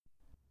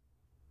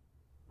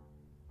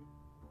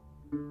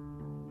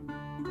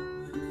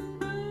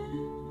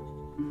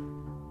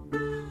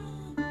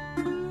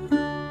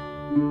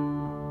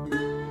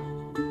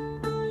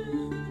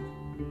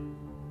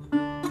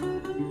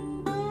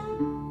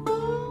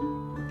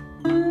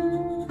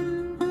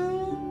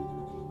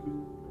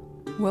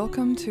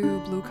Welcome to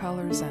Blue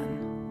Collar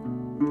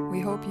Zen.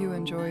 We hope you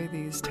enjoy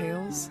these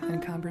tales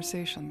and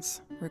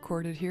conversations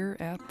recorded here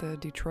at the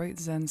Detroit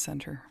Zen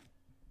Center.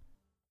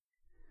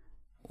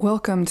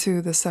 Welcome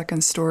to the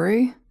second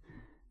story,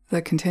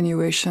 the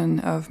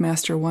continuation of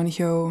Master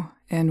Wonhyo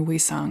and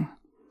Uisang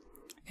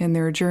in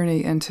their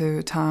journey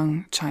into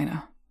Tang,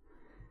 China.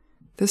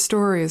 This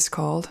story is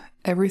called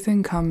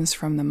Everything Comes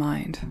from the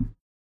Mind.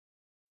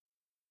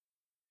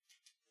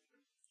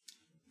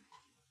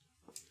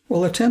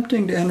 While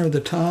attempting to enter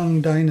the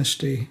Tang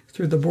dynasty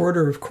through the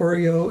border of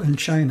Koryo and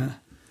China,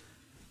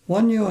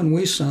 Wonhyo and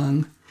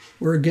Uisang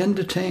were again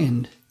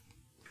detained,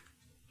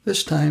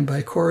 this time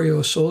by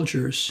Koryo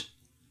soldiers.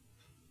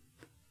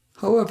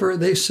 However,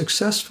 they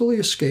successfully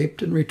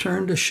escaped and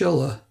returned to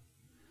Shilla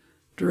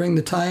during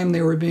the time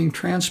they were being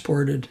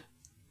transported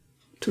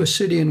to a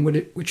city in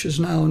which is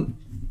now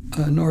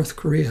North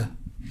Korea.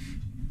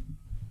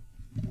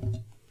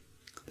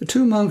 The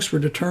two monks were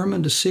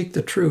determined to seek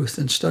the truth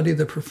and study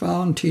the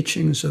profound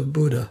teachings of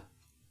Buddha.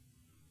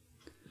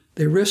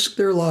 They risked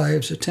their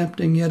lives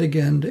attempting yet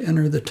again to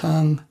enter the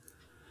Tang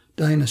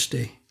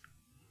dynasty.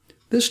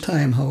 This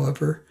time,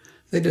 however,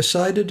 they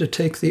decided to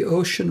take the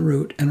ocean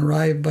route and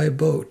arrive by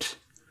boat.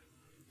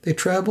 They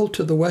traveled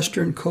to the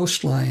western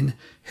coastline,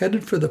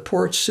 headed for the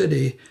port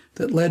city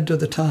that led to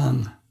the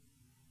Tang.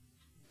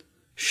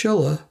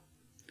 Shilla,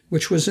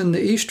 which was in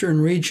the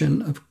eastern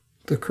region of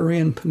the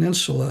Korean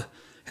peninsula,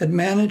 had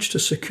managed to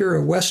secure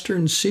a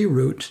western sea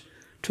route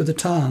to the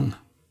Tang.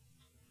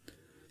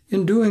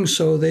 In doing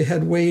so, they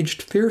had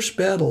waged fierce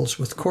battles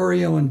with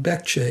Koryo and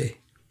Baekje,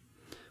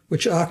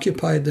 which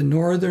occupied the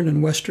northern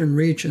and western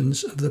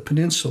regions of the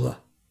peninsula.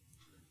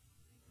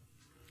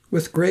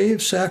 With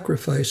grave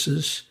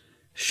sacrifices,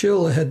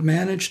 Shilla had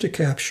managed to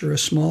capture a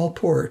small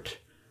port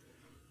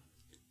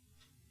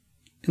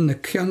in the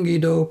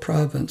Gyeonggi-do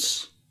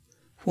province.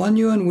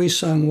 Wonhyo and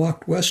Uisang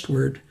walked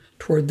westward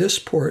toward this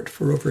port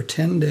for over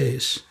 10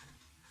 days.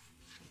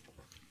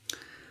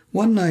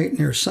 One night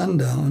near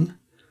sundown,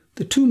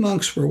 the two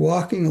monks were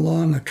walking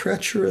along a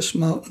treacherous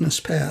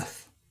mountainous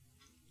path.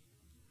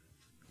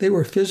 They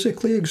were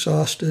physically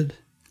exhausted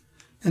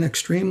and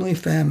extremely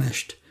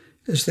famished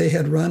as they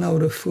had run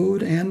out of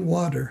food and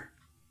water.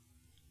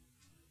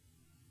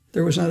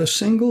 There was not a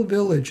single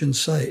village in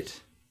sight.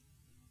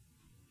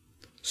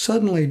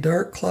 Suddenly,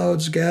 dark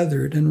clouds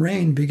gathered and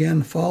rain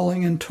began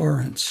falling in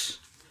torrents.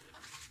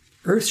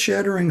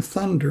 Earth-shattering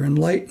thunder and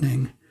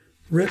lightning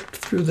ripped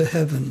through the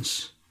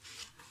heavens.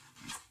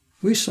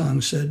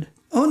 Uisang said,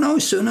 "Oh no,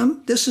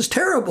 Sunam, this is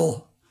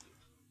terrible."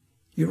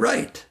 "You're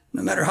right.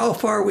 No matter how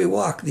far we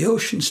walk, the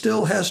ocean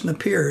still hasn't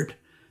appeared.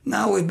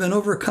 Now we've been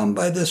overcome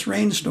by this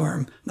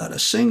rainstorm. Not a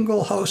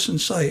single house in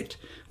sight.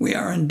 We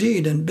are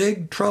indeed in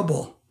big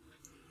trouble."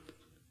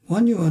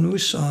 Wonhyo and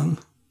Uisang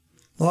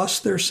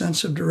lost their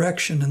sense of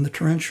direction in the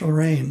torrential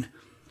rain,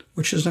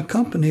 which is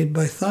accompanied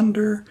by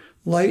thunder,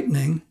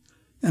 lightning,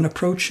 and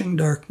approaching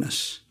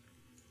darkness.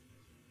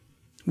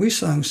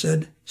 Uisang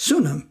said,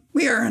 "Sunam,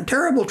 we are in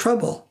terrible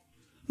trouble.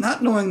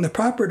 Not knowing the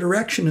proper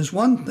direction is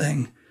one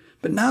thing,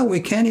 but now we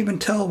can't even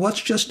tell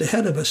what's just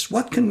ahead of us.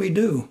 What can we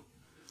do?"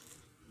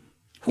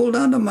 "Hold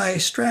on to my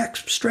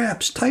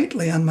straps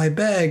tightly on my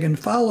bag and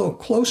follow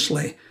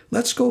closely.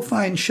 Let's go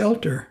find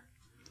shelter."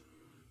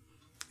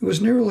 It was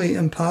nearly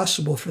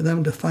impossible for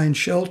them to find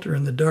shelter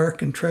in the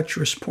dark and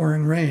treacherous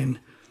pouring rain.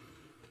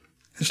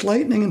 As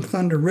lightning and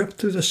thunder ripped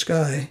through the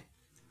sky,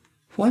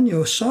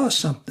 Wonhyo saw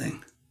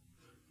something.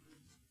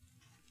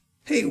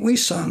 "Hey,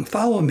 Uisang,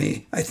 follow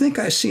me. I think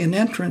I see an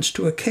entrance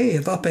to a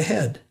cave up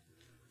ahead."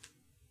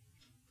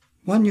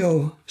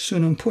 Wonhyo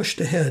Sunam pushed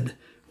ahead,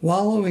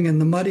 wallowing in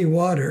the muddy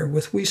water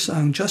with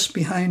Uisang just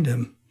behind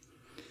him.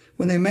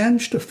 When they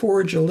managed to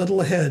forge a little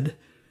ahead,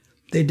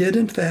 they did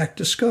in fact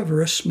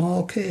discover a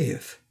small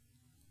cave.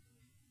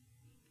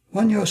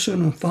 Wonhyo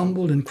Sunam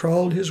fumbled and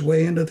crawled his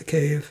way into the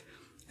cave,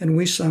 and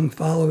Uisang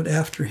followed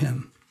after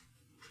him.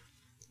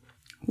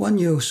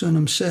 Wonhyo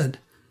Sunam said,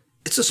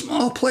 "It's a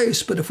small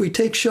place, but if we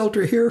take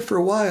shelter here for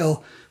a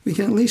while, we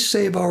can at least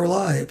save our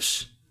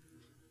lives."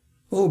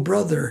 "Oh,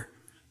 brother,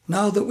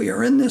 now that we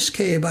are in this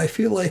cave, I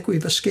feel like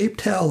we've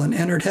escaped hell and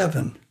entered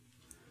heaven."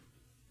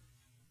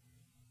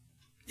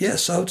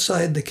 "Yes,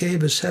 outside the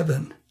cave is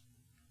heaven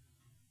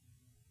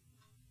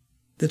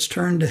that's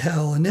turned to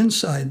hell, and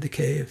inside the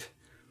cave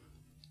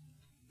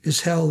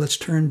is hell that's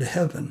turned to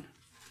heaven."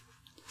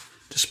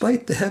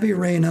 Despite the heavy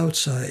rain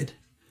outside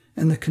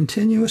and the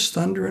continuous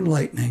thunder and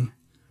lightning,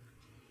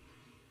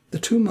 the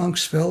two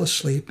monks fell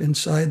asleep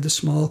inside the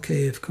small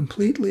cave,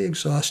 completely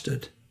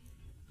exhausted.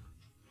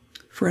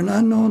 For an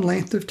unknown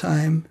length of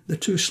time, the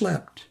two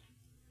slept.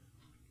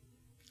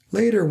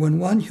 Later, when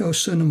Wonhyo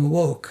Sunam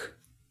awoke,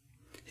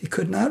 he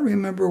could not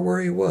remember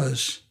where he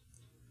was,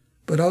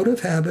 but out of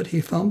habit he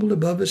fumbled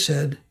above his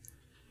head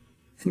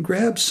and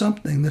grabbed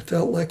something that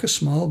felt like a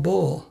small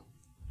bowl.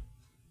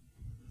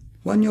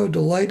 Wonhyo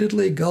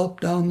delightedly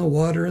gulped down the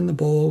water in the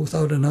bowl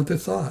without another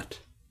thought.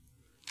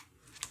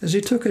 As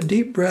he took a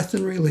deep breath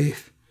in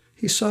relief,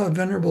 he saw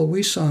Venerable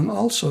Uisang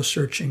also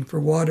searching for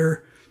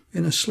water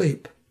in a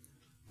sleep,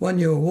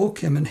 Wonhyo awoke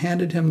him and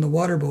handed him the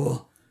water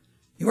bowl.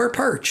 "You are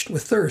parched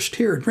with thirst.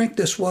 Here, drink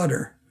this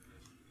water."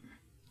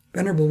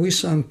 Venerable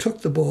Uisang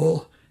took the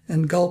bowl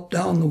and gulped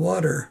down the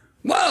water.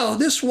 "Wow,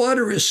 this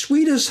water is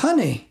sweet as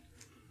honey."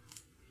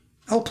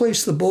 "I'll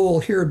place the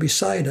bowl here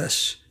beside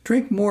us.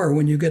 Drink more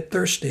when you get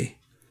thirsty."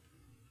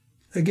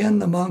 Again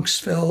the monks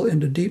fell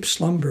into deep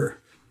slumber.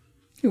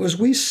 It was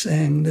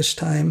Uisang this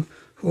time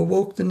who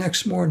awoke the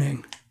next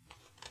morning.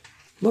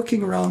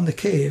 Looking around the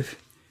cave,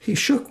 he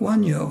shook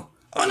Wonhyo.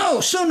 "Oh no,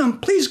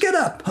 Sunam, please get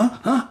up."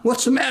 Huh?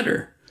 What's the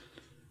matter?"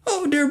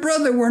 "Oh, dear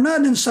brother, we're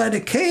not inside a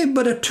cave,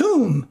 but a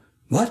tomb."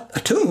 "What, a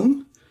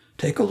tomb?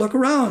 Take a look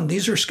around.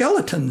 These are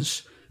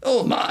skeletons."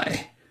 "Oh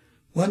my."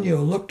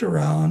 Wonhyo looked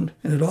around,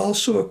 and it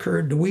also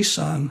occurred to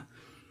Uisang.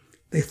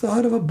 They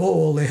thought of a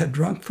bowl they had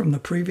drunk from the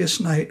previous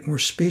night and were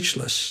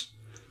speechless.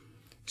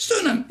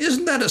 "Sunam,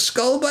 isn't that a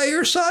skull by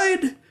your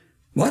side?"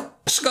 "What,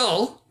 a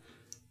skull?"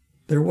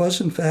 There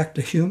was, in fact,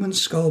 a human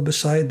skull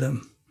beside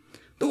them.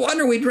 "The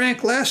water we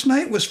drank last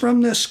night was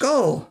from this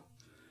skull."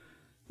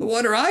 "The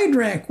water I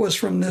drank was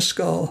from this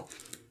skull."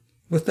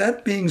 With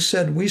that being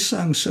said,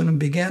 Uisang Sunam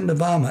began to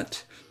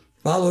vomit,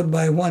 followed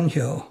by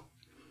Wonhyo.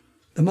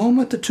 The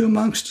moment the two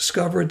monks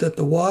discovered that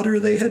the water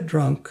they had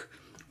drunk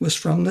was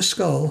from the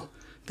skull,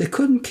 they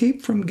couldn't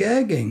keep from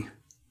gagging.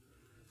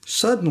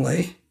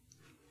 Suddenly,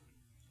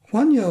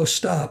 Wonhyo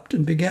stopped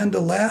and began to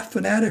laugh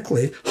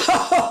fanatically. "Ho,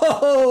 ho,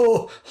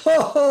 ho,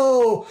 ho,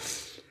 ho!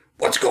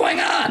 What's going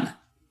on?"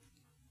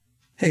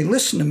 "Hey,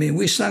 listen to me,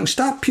 Uisang,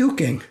 stop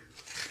puking."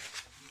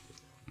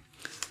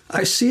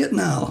 "I see it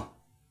now.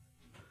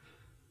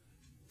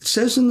 It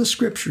says in the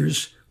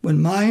scriptures,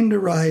 when mind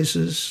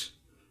arises,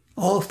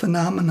 all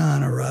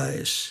phenomena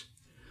arise.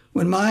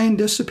 When mind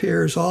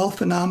disappears, all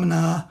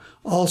phenomena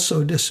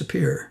also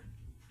disappear.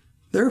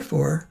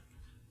 Therefore,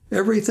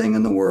 everything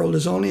in the world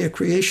is only a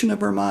creation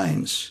of our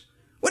minds."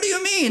 "What do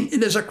you mean,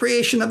 it is a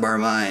creation of our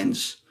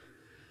minds?"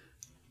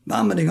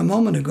 Vomiting a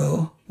moment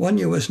ago,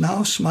 Wonhyo was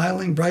now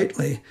smiling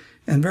brightly,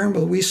 and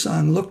Venerable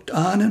Uisang looked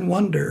on in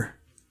wonder.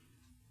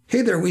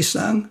 "Hey there,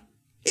 Uisang."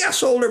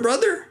 "Yes, older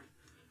brother."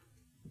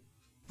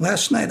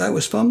 "Last night I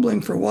was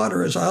fumbling for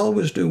water as I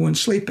always do when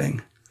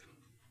sleeping.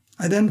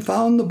 I then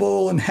found the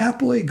bowl and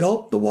happily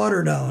gulped the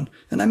water down,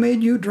 and I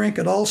made you drink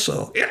it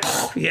also."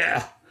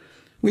 Yeah.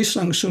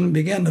 Uisang soon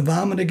began to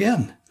vomit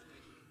again.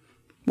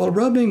 While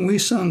rubbing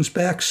Uisang's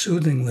back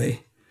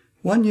soothingly,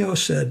 Wonhyo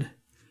said,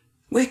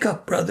 "Wake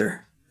up,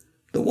 brother.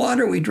 The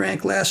water we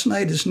drank last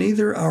night is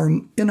neither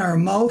in our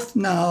mouth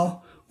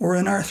now or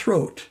in our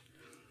throat.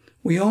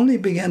 We only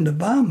began to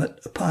vomit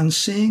upon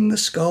seeing the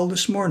skull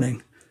this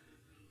morning.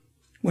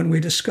 When we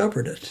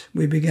discovered it,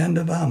 we began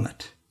to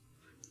vomit."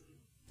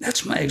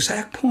 That's my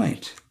exact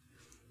point.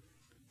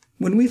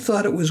 When we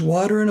thought it was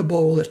water in a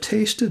bowl, it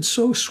tasted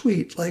so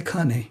sweet like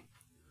honey.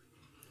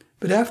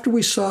 But after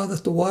we saw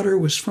that the water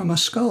was from a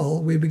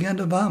skull, we began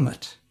to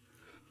vomit.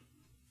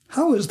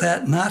 How is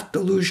that not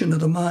delusion of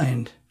the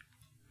mind?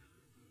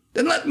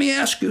 Then let me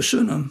ask you,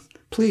 Sunam.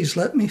 Please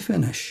let me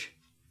finish.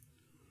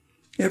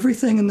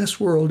 Everything in this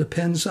world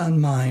depends on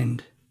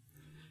mind.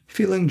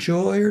 Feeling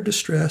joy or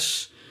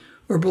distress,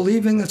 or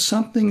believing that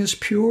something is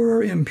pure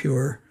or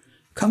impure,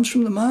 comes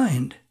from the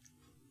mind.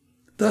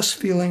 Thus,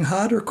 feeling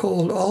hot or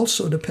cold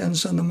also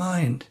depends on the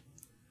mind.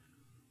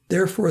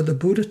 Therefore, the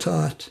Buddha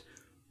taught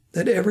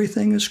that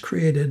everything is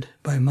created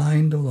by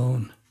mind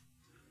alone.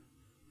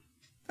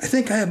 I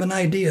think I have an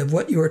idea of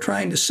what you are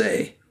trying to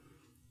say,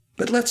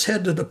 but let's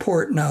head to the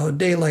port now.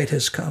 Daylight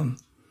has come.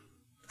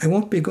 I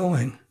won't be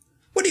going.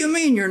 What do you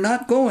mean you're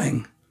not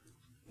going?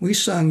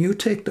 Uisang, you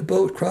take the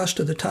boat across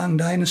to the Tang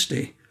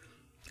Dynasty.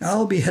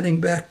 I'll be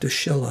heading back to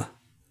Shilla.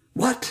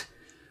 What?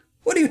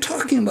 What are you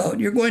talking about?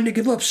 You're going to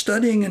give up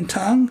studying in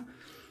Tang?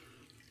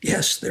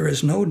 Yes, there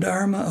is no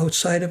Dharma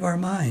outside of our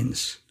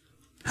minds.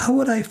 How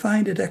would I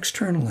find it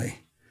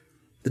externally?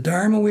 The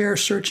Dharma we are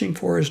searching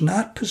for is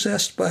not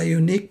possessed by a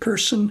unique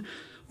person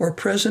or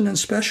present in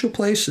special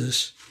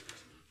places.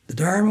 The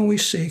Dharma we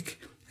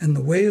seek and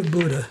the way of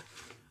Buddha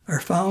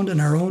are found in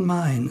our own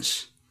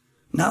minds.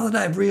 Now that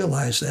I've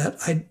realized that,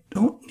 I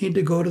don't need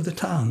to go to the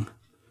Tang.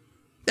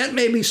 That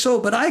may be so,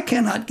 but I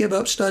cannot give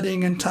up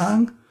studying in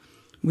Tang.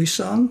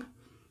 Uisang,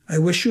 I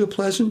wish you a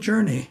pleasant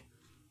journey.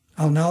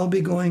 I'll now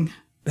be going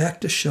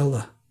back to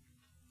Shilla.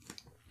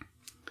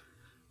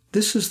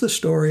 This is the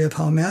story of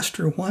how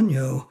Master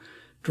Wonhyo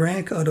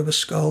drank out of a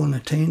skull and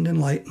attained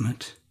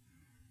enlightenment.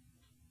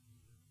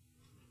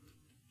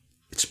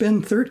 It's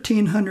been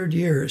 1,300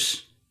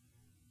 years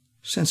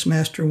since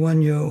Master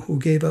Wonhyo, who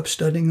gave up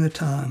studying the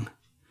Tang,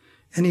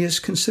 and he is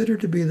considered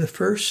to be the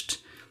first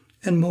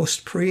and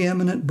most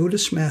preeminent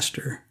Buddhist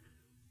master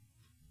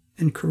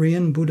in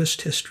Korean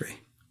Buddhist history.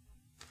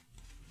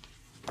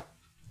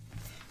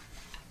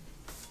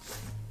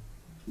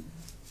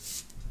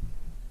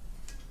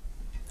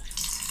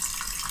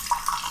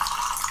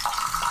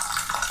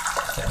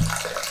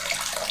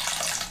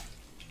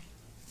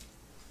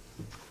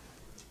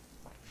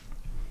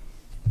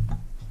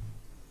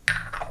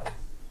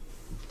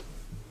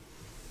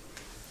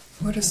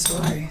 What a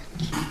story.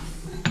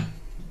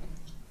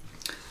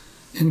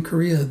 in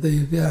Korea,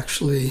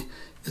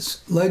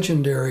 it's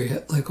legendary,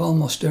 like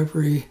almost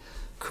every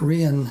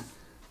Korean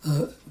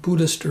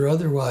Buddhist or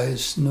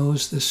otherwise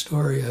knows the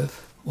story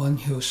of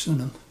Wonhyo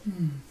Uisang.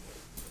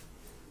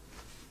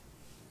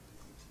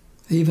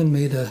 They even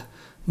made a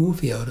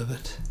movie out of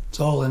it. It's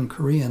all in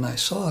Korean. I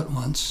saw it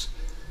once,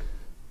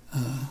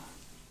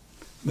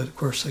 but of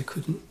course they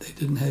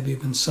didn't have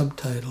even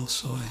subtitles,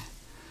 so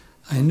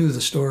I knew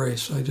the story,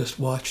 so I just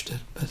watched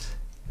it. But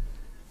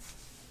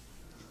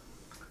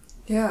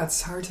yeah,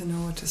 it's hard to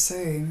know what to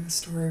say. The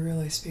story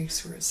really speaks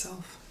for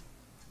itself.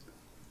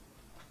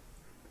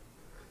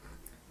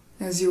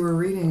 As you were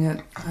reading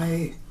it,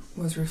 I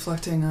was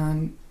reflecting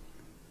on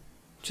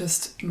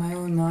just my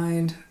own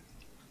mind,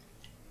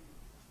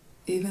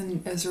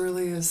 even as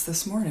early as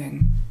this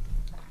morning,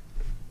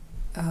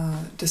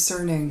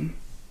 discerning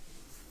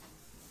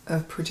a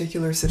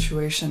particular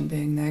situation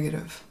being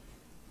negative.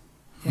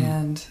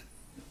 And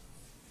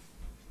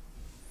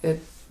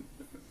it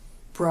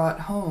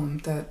brought home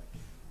that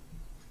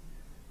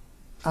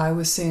I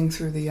was seeing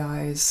through the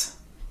eyes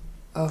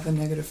of a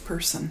negative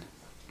person.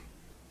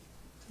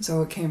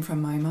 So it came from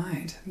my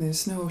mind.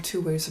 There's no two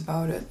ways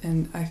about it.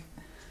 And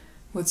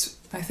what's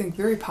I think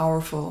very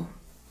powerful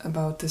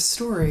about this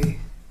story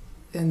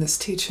and this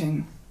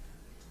teaching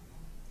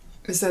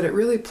is that it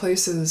really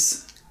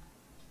places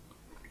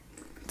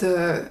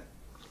the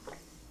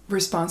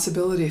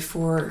responsibility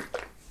for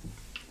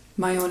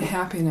my own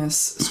happiness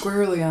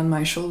squarely on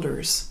my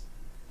shoulders.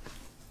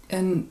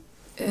 And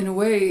in a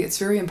way, it's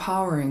very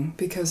empowering,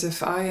 because if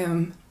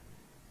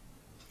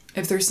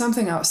there's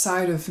something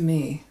outside of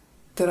me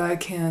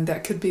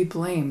that could be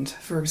blamed,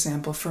 for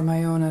example, for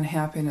my own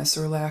unhappiness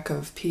or lack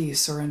of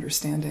peace or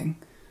understanding,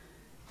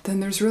 then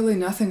there's really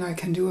nothing I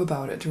can do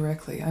about it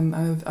directly. I'm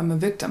a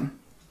victim.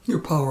 You're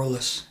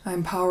powerless.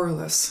 I'm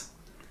powerless.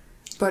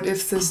 But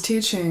if this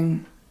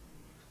teaching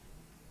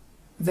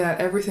that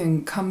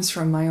everything comes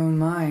from my own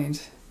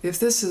mind, if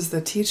this is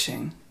the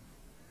teaching,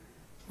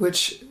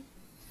 which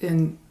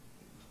in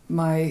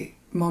my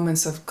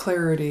moments of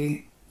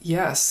clarity,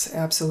 yes,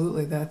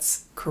 absolutely,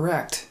 that's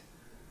correct,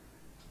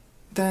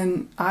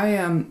 then I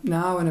am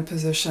now in a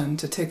position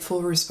to take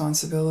full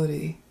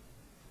responsibility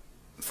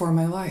for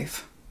my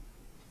life.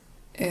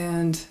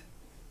 And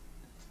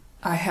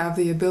I have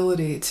the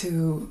ability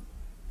to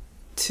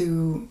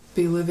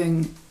be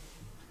living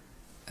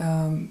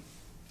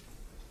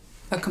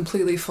a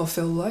completely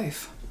fulfilled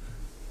life.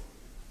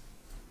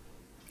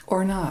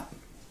 Or not.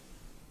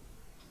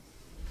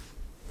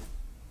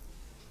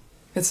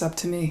 It's up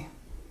to me.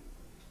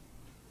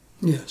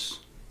 Yes,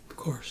 of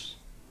course.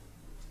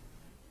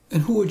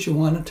 And who would you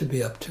want it to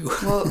be up to?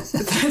 Well,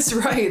 that's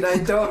right. I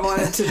don't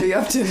want it to be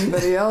up to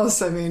anybody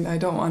else. I mean, I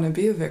don't want to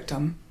be a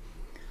victim.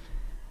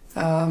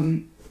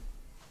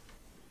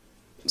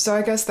 So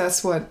I guess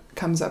that's what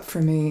comes up for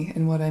me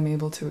and what I'm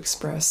able to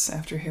express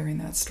after hearing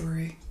that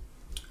story.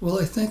 Well,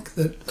 I think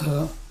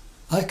that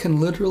I can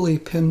literally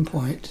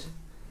pinpoint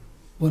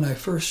when I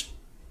first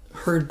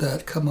heard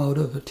that come out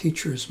of a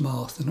teacher's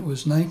mouth, and it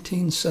was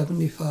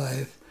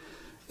 1975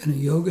 in a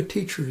yoga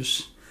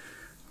teacher's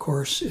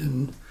course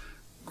in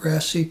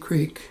Grassy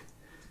Creek,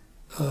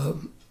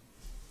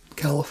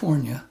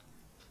 California.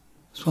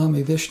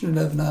 Swami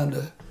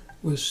Vishnudevananda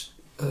was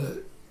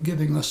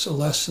giving us a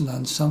lesson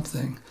on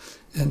something,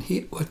 and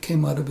what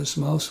came out of his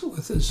mouth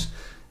is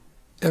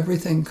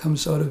everything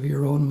comes out of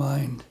your own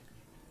mind.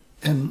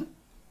 And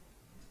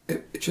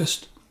it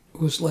just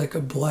was like a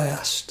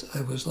blast.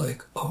 I was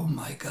like, oh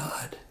my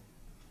God.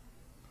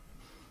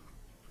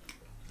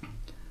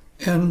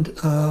 And,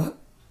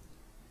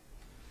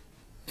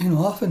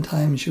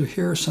 oftentimes you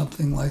hear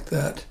something like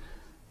that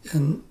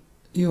and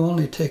you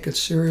only take it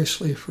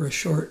seriously for a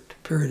short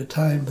period of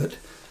time, but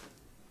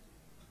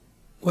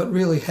what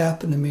really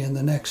happened to me in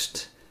the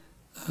next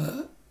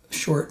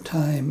short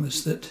time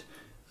is that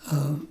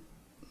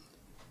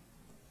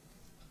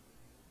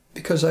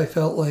because I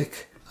felt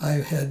like I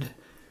had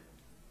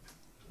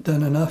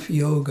done enough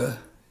yoga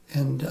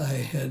and I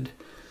had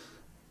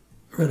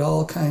read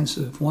all kinds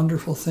of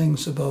wonderful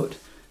things about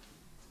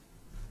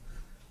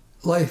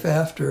life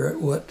after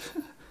what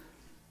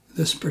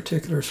this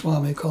particular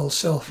Swami calls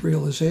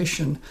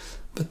self-realization,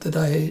 but that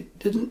I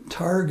didn't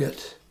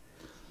target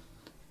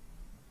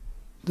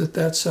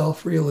that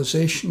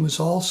self-realization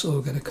was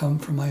also going to come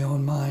from my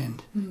own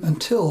mind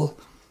until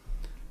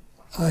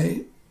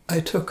I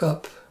took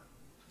up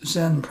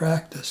Zen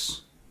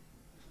practice.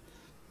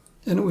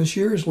 And it was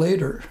years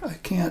later. I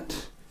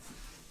can't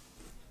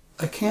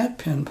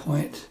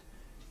pinpoint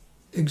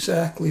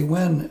exactly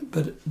when,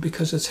 but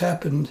because it's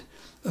happened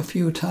a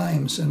few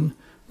times, and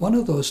one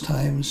of those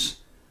times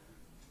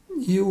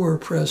you were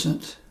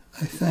present,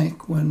 I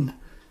think, when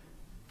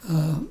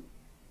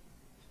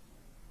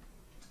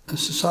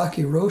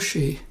Sasaki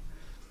Roshi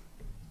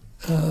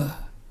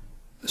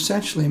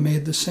essentially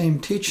made the same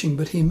teaching,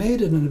 but he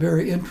made it in a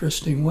very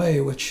interesting way,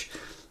 which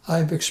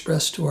I've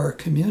expressed to our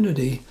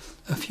community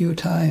a few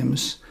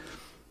times.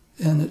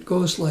 And it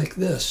goes like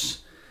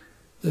this,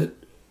 that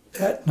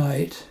at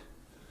night,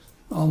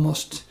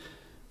 almost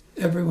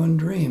everyone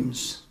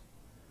dreams.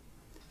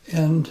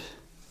 And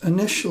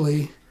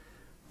initially,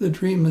 the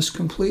dream is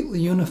completely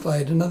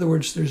unified. In other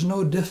words, there's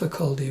no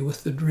difficulty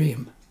with the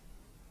dream,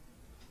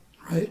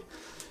 right?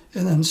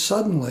 And then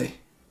suddenly,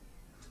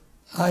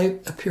 I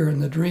appear in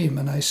the dream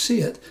and I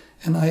see it,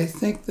 and I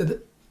think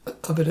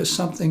of it as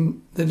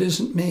something that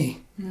isn't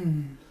me.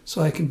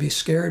 So I can be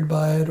scared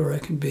by it, or I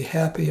can be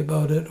happy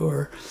about it,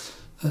 or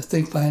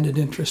find it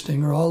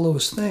interesting, or all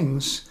those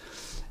things.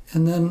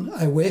 And then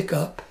I wake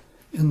up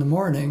in the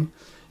morning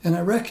and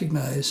I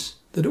recognize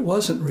that it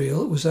wasn't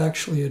real, it was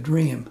actually a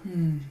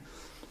dream.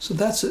 So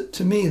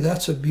to me,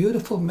 that's a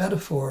beautiful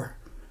metaphor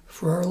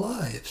for our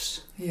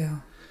lives. Yeah.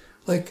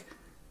 Like,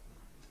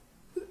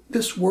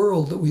 this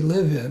world that we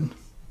live in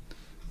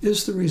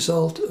is the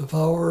result of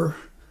our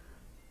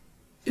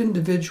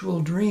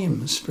individual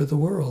dreams for the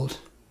world.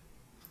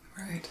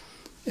 Right.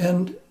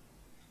 And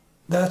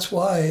that's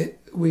why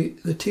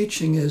the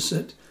teaching is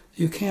that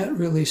you can't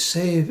really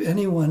save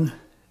anyone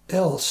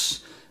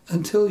else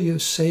until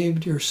you've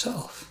saved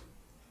yourself.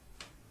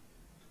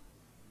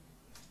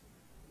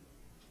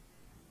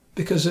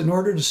 Because in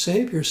order to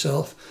save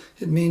yourself,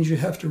 it means you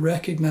have to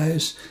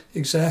recognize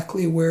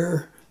exactly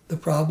where the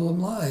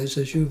problem lies,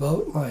 as you've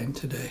outlined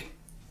today.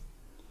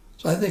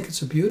 So I think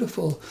it's a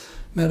beautiful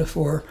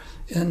metaphor.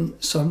 And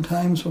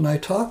sometimes when I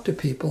talk to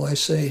people, I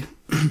say,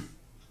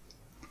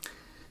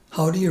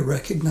 how do you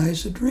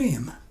recognize a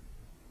dream?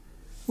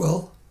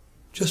 Well,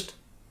 just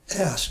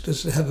ask,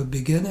 does it have a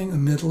beginning, a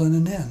middle, and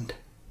an end?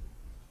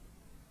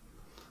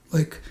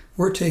 Like,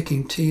 we're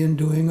taking tea and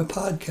doing a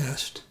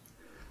podcast.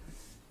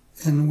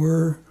 And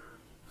we're,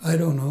 I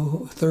don't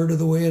know, a third of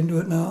the way into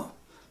it now.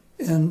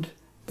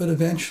 But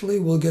eventually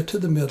we'll get to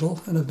the middle,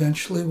 and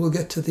eventually we'll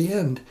get to the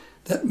end.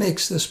 That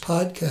makes this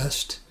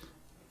podcast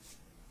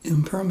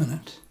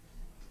impermanent.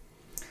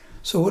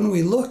 So when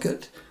we look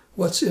at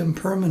what's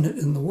impermanent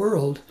in the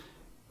world,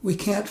 we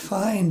can't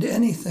find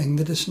anything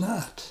that is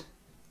not.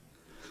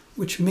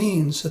 Which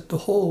means that the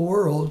whole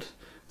world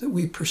that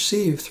we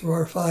perceive through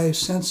our five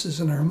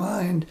senses and our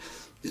mind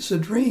is a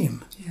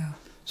dream. Yeah.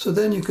 So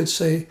then you could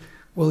say,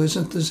 well,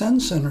 isn't the Zen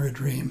Center a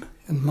dream?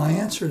 And my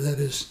answer to that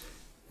is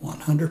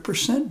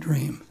 100%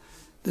 dream.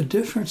 The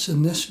difference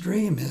in this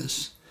dream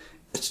is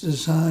it's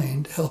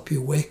designed to help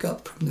you wake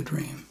up from the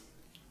dream.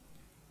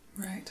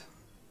 Right.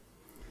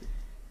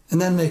 And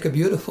then make a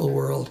beautiful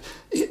world.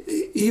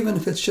 Even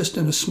if it's just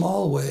in a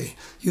small way,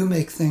 you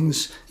make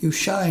things, you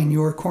shine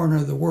your corner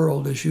of the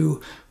world, as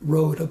you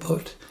wrote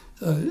about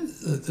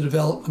the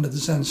development of the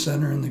Zen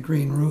Center and the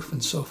green roof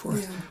and so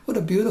forth. Yeah. What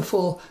a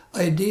beautiful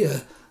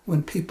idea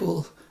when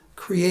people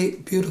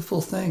create beautiful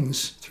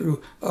things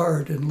through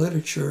art and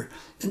literature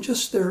and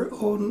just their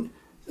own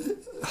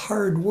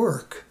hard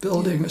work,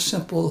 building a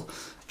simple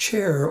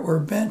chair or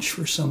bench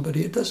for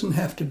somebody. It doesn't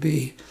have to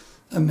be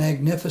a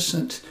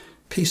magnificent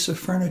piece of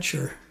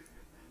furniture,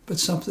 but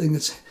something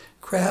that's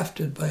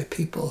crafted by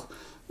people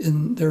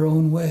in their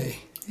own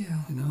way.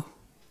 Yeah. You know.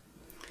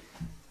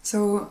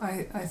 So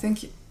I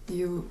think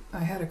I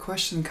had a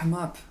question come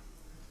up,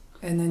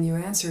 and then you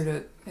answered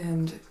it.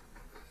 And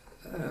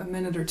a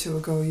minute or two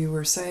ago, you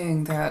were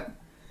saying that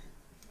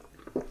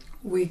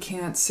we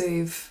can't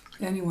save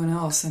anyone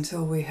else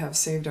until we have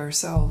saved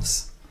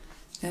ourselves.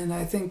 And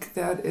I think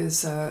that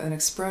is an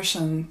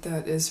expression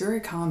that is very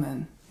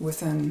common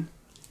within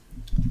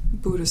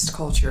Buddhist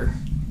culture,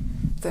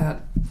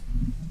 that,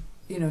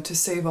 to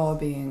save all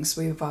beings,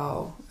 we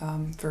vow,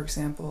 for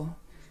example,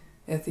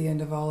 at the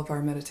end of all of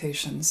our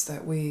meditations,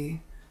 that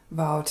we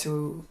vow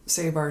to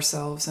save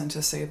ourselves and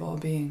to save all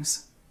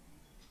beings.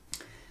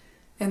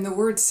 And the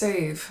word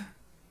save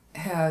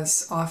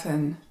has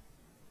often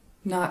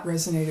not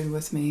resonated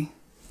with me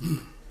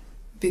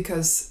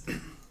because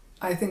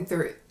I think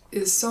there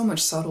is so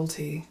much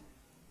subtlety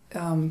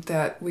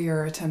that we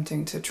are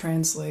attempting to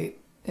translate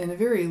in a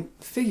very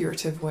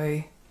figurative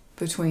way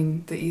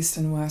between the East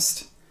and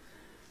West.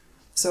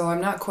 So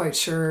I'm not quite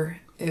sure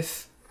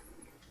if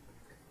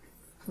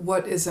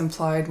what is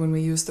implied when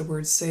we use the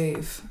word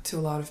save to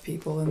a lot of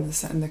people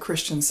in the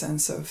Christian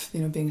sense of,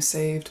 being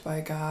saved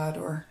by God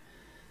or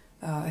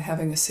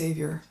having a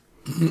savior.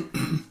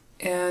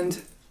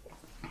 And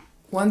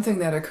one thing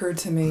that occurred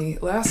to me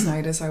last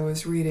night as I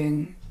was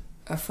reading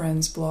a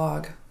friend's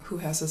blog who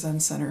has a Zen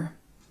Center,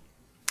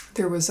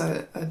 there was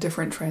a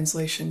different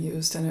translation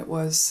used, and it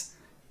was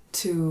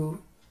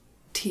to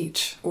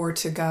teach or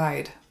to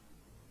guide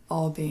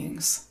all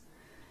beings.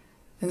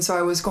 And so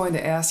I was going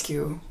to ask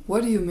you,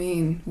 what do you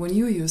mean when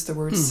you use the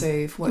word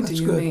save? What do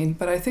you mean?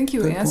 But I think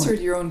you answered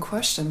your own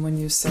question when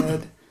you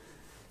said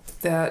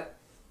that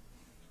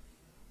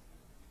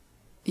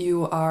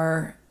you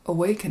are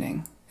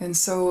awakening. And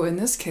so in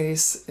this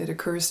case, it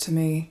occurs to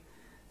me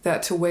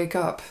that to wake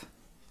up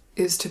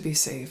is to be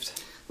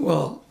saved.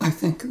 Well, I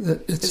think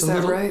that it's Is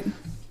that right?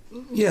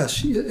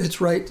 Yes, it's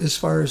right as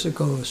far as it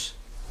goes.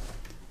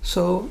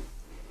 So,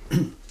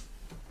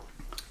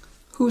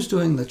 who's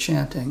doing the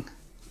chanting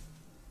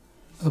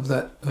of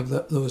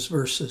those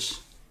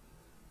verses?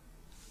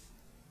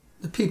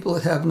 The people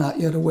that have not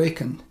yet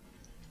awakened,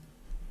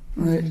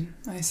 right?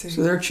 I see.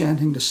 So they're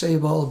chanting to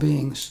save all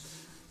beings.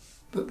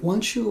 But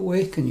once you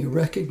awaken, you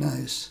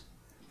recognize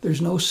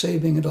there's no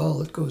saving at all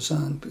that goes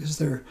on,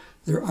 because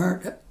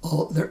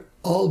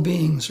all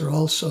beings are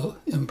also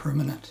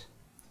impermanent.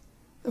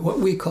 What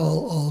we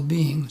call all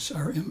beings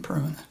are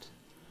impermanent.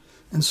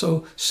 And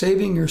so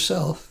saving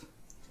yourself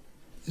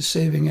is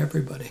saving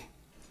everybody.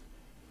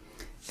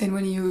 And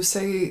when you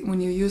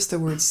use the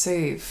word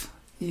save,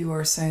 you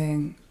are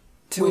saying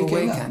to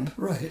Waking awaken. up,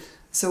 right.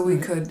 So we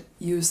could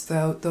use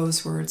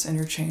those words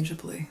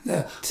interchangeably.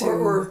 Yeah.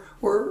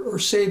 Or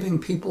saving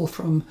people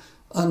from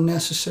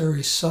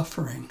unnecessary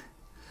suffering,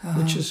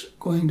 which is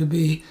going to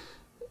be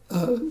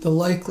the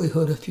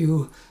likelihood if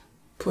you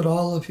put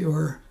all of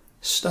your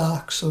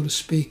stock, so to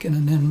speak, in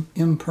an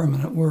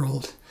impermanent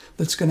world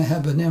that's going to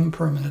have an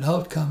impermanent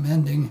outcome,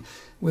 ending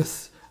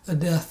with a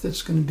death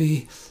that's going to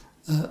be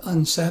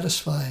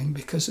unsatisfying,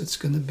 because it's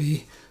going to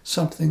be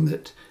something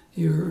that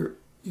you're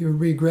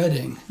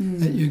regretting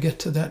that you get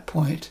to that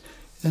point.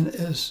 And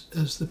as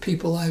the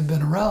people I've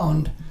been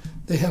around,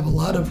 they have a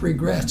lot of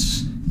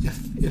regrets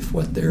if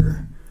what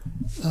they're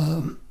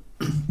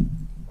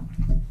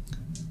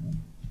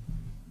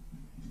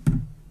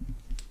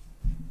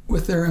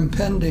with their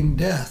impending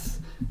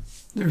death,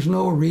 there's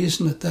no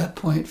reason at that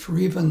point for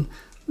even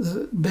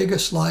the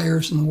biggest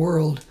liars in the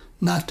world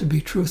not to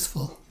be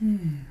truthful.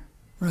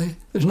 Right?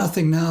 There's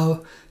nothing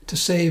now to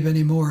save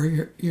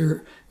anymore.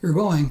 You're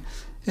going.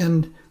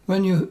 And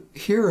when you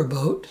hear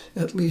about,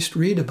 at least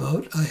read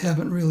about, I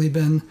haven't really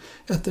been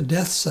at the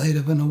death site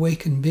of an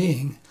awakened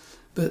being,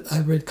 but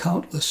I've read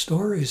countless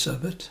stories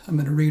of it. I'm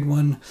going to read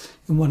one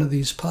in one of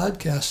these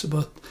podcasts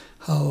about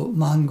how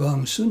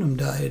Mangong Sunam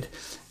died.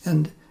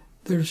 And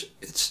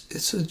it's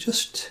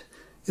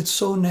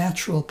so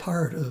natural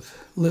part of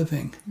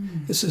living.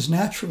 It's as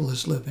natural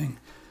as living.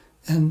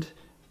 And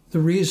the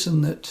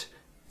reason that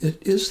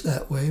it is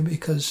that way,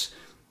 because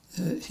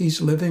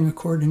he's living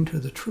according to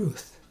the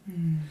truth.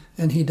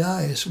 And he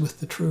dies with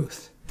the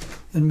truth.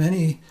 And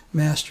many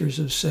masters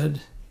have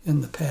said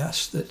in the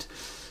past that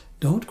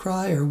don't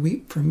cry or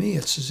weep for me.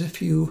 It's as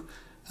if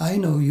I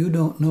know you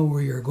don't know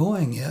where you're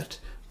going yet,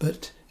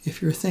 but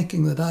if you're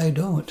thinking that I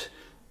don't,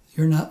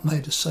 you're not my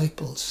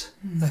disciples.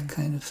 That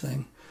kind of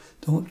thing.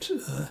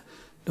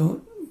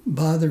 Don't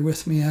bother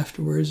with me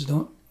afterwards.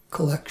 Don't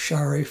collect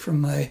shari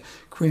from my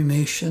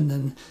cremation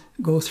and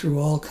go through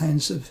all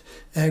kinds of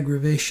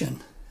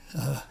aggravation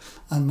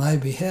on my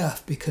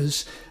behalf,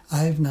 because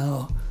I've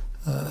now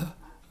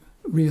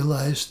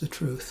realized the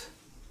truth.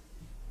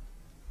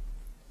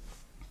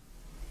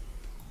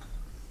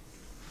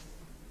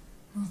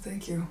 Well,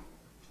 thank you.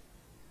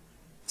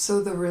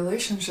 So the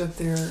relationship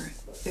there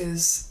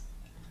is,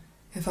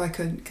 if I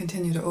could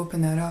continue to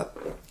open that up,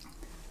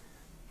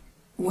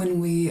 when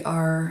we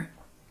are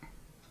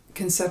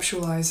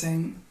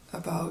conceptualizing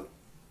about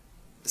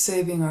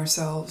saving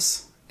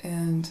ourselves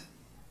and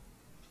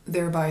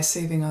thereby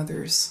saving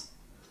others,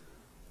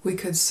 we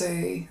could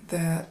say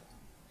that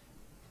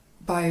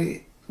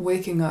by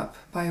waking up,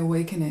 by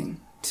awakening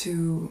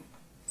to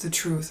the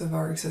truth of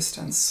our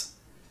existence,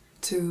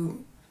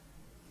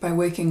 by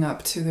waking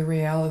up to the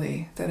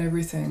reality that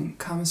everything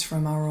comes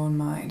from our own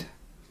mind,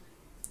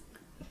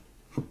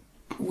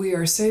 we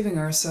are saving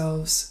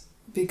ourselves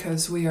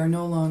because we are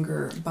no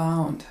longer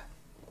bound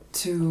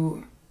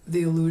to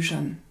the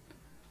illusion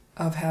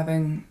of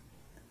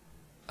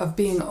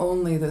being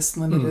only this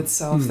limited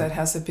self that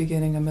has a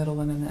beginning, a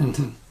middle, and an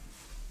end.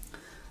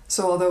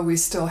 So although we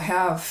still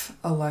have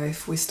a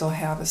life, we still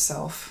have a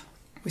self,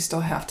 we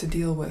still have to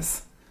deal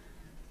with,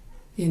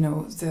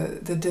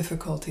 the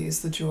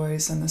difficulties, the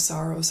joys, and the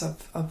sorrows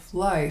of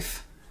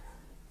life,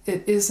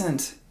 it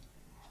isn't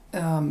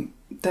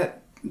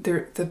that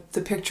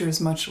the picture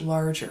is much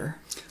larger.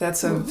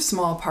 That's a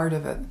small part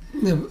of it.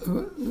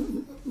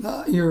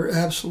 You're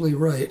absolutely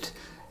right.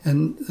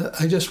 And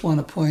I just want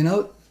to point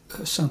out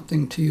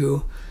something to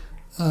you.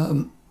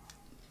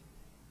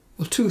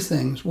 Two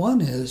things.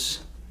 One is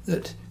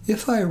that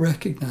if I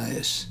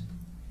recognize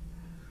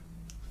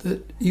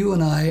that you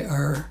and I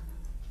are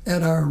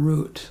at our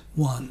root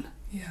one,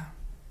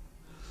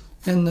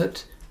 and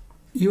that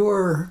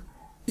your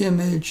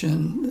image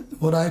and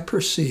what I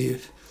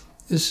perceive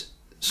is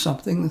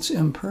something that's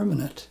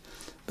impermanent,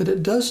 but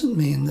it doesn't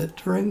mean that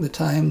during the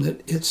time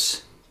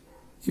that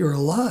you're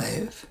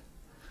alive,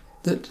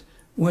 that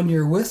when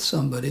you're with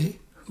somebody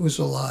who's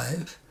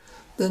alive,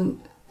 then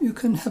you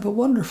can have a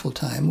wonderful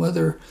time,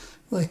 whether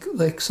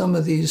like some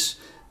of these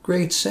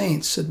great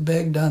saints that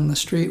begged on the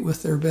street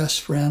with their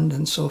best friend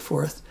and so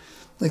forth.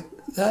 Like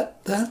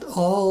that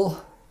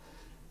all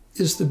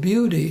is the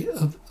beauty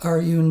of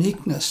our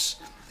uniqueness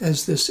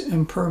as this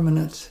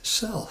impermanent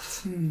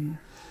self.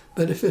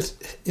 But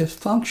if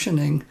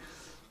functioning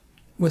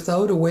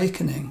without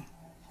awakening,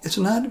 it's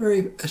not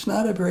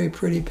a very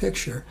pretty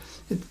picture.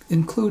 It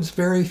includes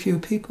very few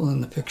people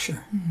in the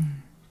picture.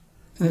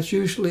 And it's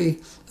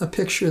usually a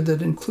picture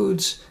that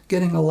includes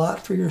getting a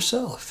lot for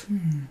yourself,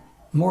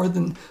 more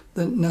than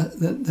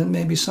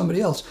maybe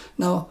somebody else.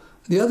 Now,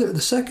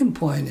 the second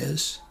point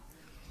is,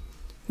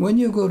 when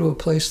you go to a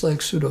place like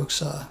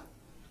Sudoksa,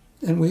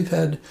 And we've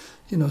had,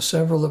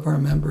 several of our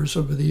members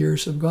over the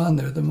years have gone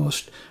there. The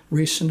most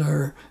recent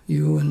are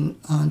you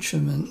and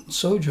Ansham and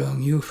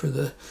Sojong, you for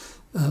the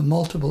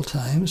multiple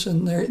times,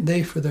 and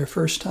they for their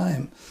first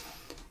time.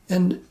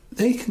 And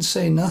they can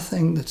say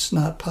nothing that's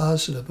not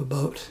positive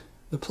about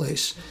the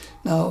place.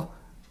 Now,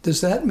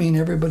 does that mean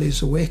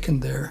everybody's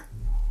awakened there?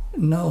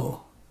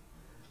 No.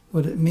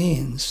 What it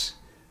means,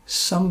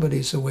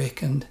 somebody's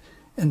awakened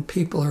and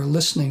people are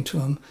listening to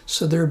them,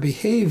 so their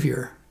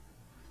behavior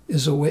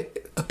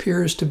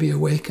appears to be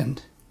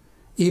awakened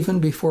even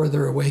before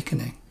their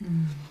awakening.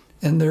 Mm.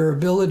 And their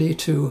ability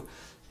to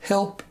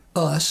help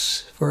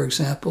us, for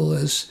example,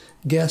 as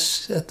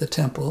guests at the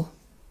temple,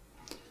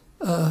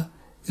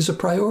 is a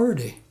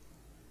priority.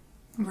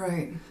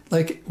 Right.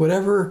 Like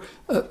whatever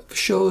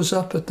shows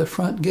up at the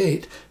front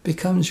gate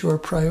becomes your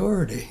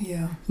priority.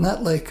 Yeah.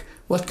 Not like,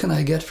 what can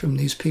I get from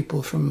these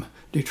people from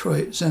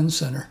Detroit Zen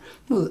Center?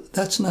 No,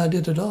 that's not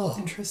it at all.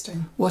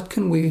 Interesting. What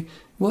can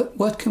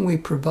we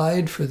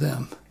provide for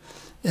them?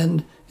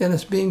 And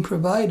it's being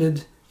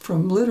provided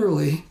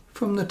literally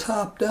from the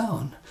top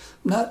down,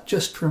 not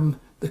just from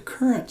the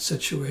current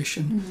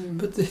situation,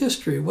 but the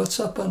history. What's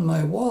up on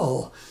my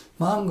wall?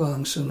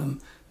 Manggong Sunam,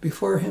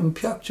 before him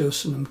Pyakjo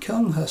Sunam,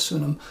 Kyungha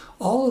Sunam,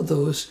 all of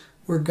those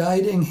were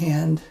guiding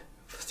hand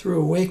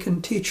through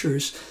awakened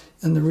teachers,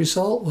 and the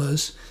result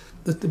was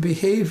that the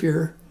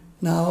behavior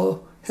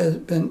now has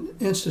been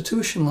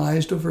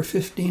institutionalized over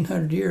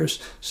 1,500 years.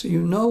 So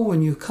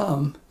when you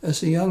come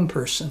as a young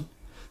person,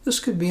 this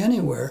could be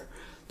anywhere,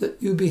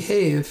 that you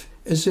behave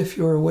as if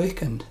you're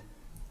awakened.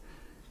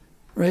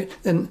 Right?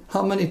 And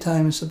how many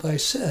times have I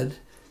said,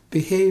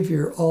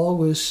 behavior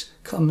always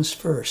comes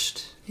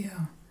first.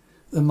 Yeah.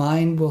 The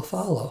mind will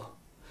follow.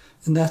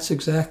 And that's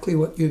exactly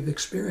what you've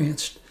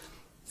experienced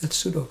at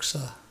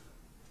Sudoksa.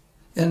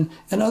 And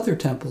other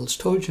temples,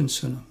 Tojin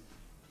Sunam.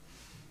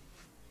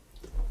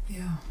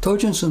 Yeah.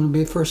 Tojin Sunam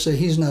would first say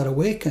he's not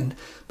awakened,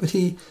 but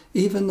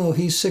even though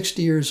he's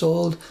 60 years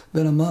old,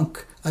 been a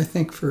monk, I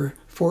think, for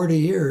 40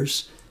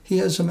 years, he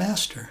has a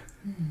master.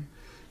 Mm.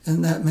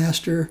 And that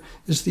master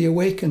is the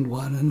awakened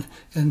one,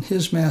 and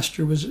his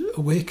master was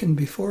awakened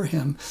before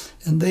him,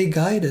 and they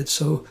guided.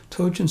 So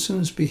Tojin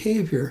Sun's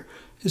behavior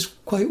is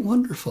quite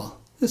wonderful.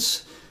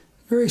 It's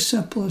very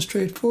simple and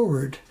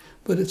straightforward,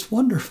 but it's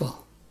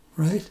wonderful,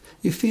 right?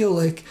 You feel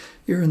like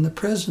you're in the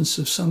presence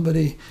of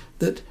somebody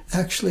that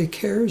actually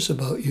cares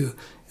about you.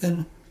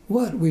 And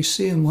we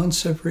see him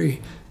once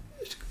every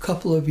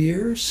couple of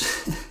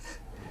years,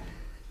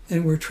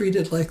 and we're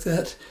treated like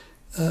that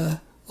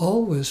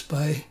always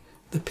by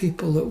the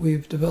people that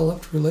we've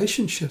developed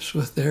relationships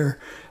with there.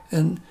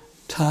 And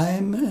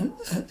time,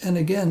 and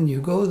again,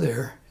 you go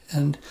there,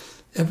 and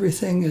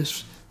everything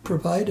is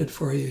provided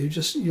for you.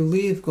 You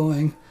leave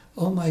going,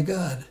 oh my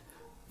God,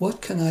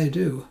 what can I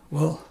do?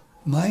 Well,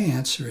 my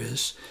answer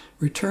is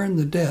return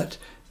the debt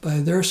by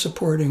their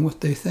supporting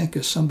what they think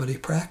is somebody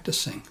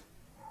practicing.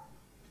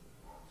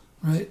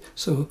 Right?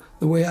 So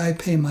the way I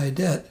pay my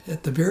debt,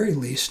 at the very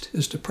least,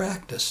 is to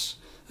practice.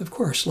 Of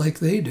course, like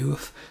they do,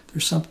 if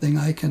there's something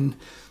I can,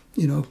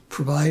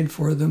 provide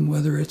for them,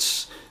 whether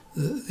it's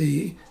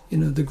the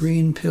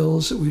green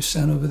pills that we've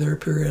sent over there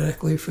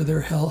periodically for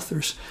their health,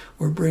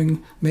 or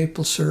bring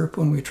maple syrup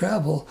when we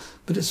travel,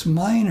 but it's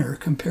minor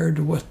compared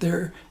to what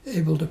they're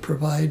able to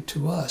provide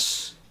to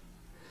us.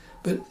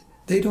 But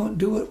they don't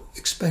do it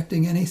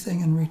expecting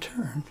anything in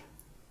return.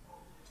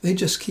 They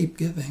just keep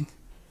giving.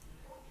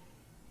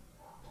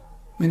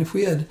 I mean, if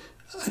we had,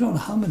 I don't know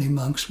how many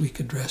monks we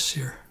could dress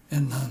here,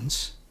 and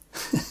nuns,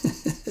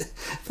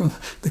 from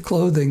the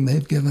clothing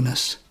they've given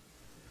us.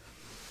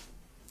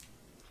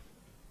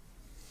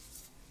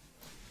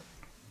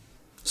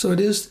 So it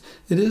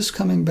is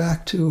coming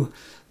back to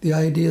the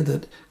idea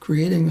that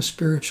creating a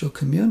spiritual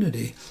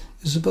community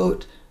is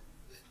about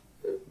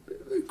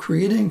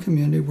creating a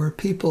community where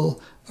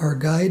people are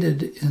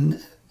guided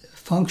in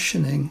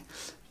functioning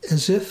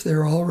as if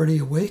they're already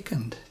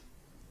awakened.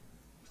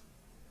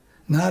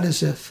 Not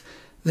as if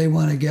they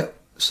want to get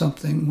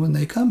something when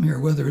they come here,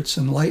 whether it's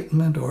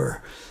enlightenment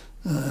or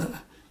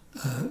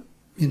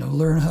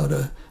learn how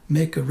to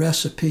make a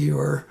recipe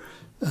or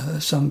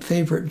some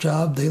favorite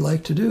job they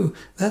like to do.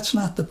 That's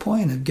not the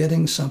point of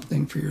getting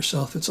something for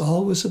yourself. It's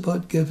always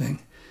about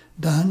giving.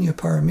 Danya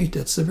paramita,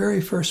 it's the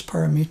very first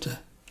paramita,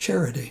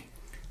 charity.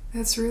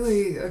 That's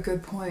really a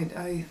good point.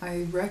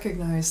 I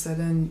recognize that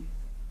in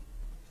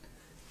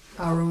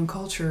our own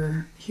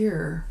culture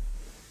here,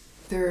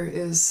 there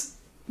is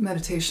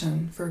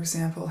meditation, for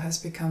example, has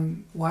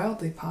become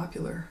wildly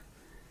popular.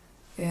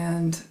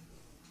 And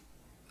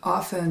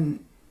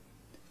often,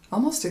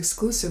 almost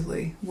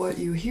exclusively, what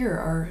you hear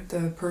are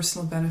the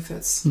personal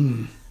benefits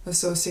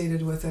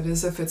associated with it,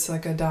 as if it's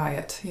like a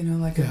diet,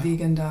 like a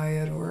vegan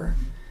diet, or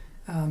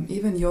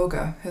even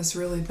yoga has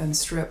really been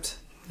stripped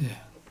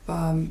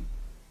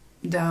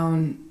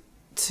down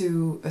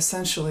to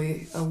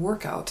essentially a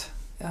workout.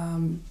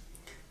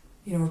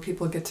 Where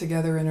people get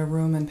together in a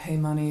room and pay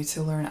money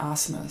to learn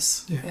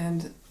asanas,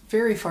 and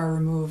very far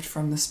removed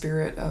from the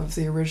spirit of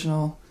the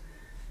original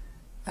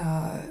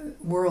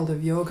world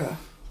of yoga.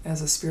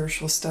 as a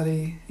spiritual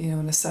study,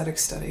 an ascetic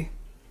study.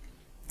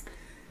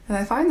 And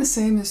I find the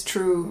same is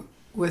true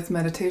with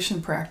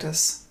meditation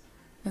practice.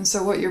 And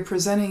so what you're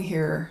presenting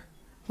here,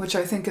 which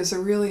I think is a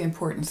really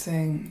important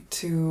thing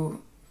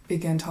to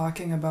begin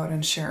talking about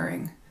and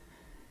sharing,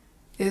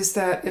 is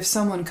that if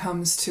someone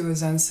comes to a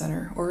Zen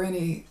center or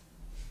any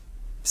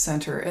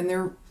center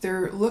and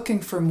they're looking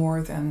for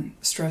more than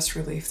stress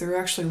relief, they're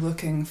actually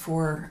looking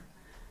for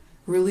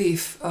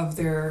relief of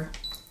their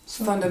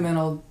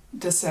fundamental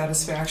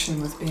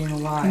dissatisfaction with being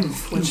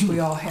alive, which we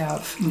all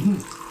have,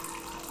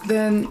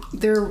 then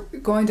they're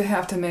going to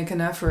have to make an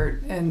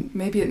effort, and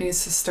maybe it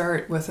needs to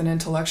start with an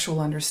intellectual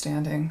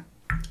understanding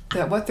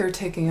that what they're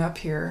taking up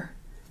here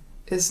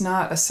is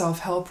not a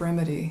self-help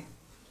remedy,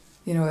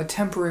 a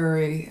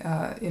temporary,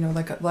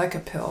 like a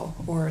pill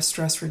or a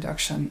stress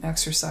reduction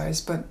exercise,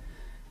 but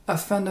a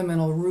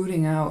fundamental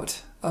rooting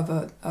out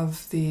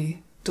of the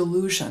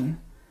delusion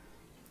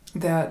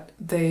that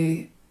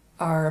they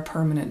are a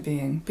permanent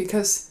being.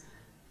 Because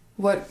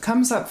what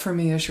comes up for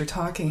me as you're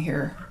talking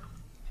here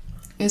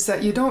is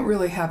that you don't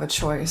really have a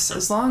choice.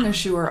 As long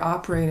as you are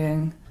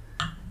operating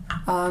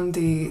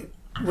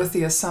with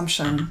the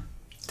assumption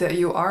that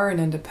you are an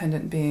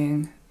independent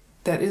being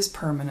that is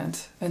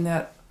permanent, and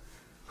that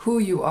who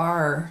you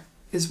are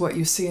is what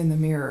you see in the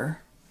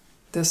mirror,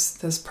 this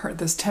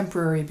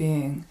temporary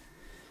being,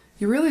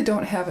 you really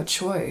don't have a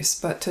choice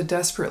but to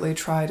desperately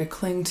try to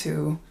cling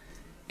to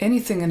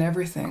anything and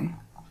everything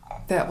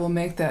that will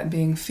make that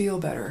being feel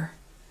better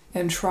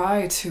and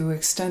try to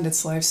extend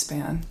its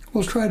lifespan.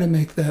 We'll try to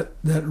make that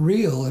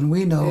real, and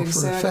we know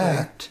for a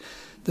fact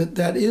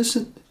that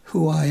isn't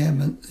who I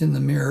am in the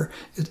mirror.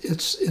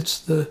 It's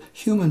the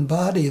human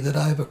body that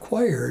I've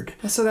acquired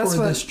for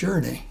this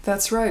journey.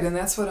 That's right, and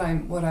that's what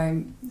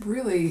I'm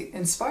really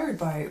inspired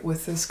by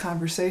with this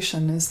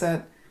conversation, is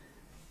that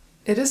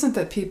it isn't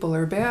that people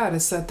are bad,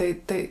 it's that they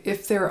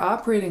if they're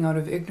operating out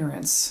of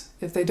ignorance,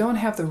 if they don't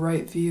have the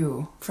right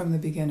view from the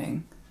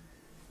beginning,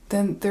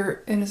 then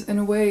they're, in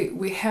a way,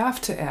 we have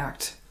to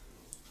act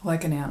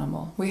like an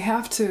animal. We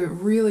have to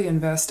really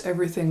invest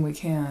everything we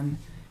can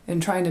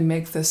in trying to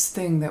make this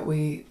thing that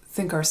we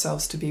think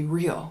ourselves to be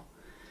real.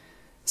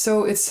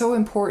 So it's so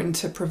important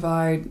to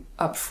provide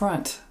up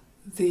front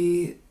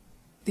the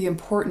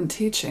important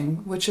teaching,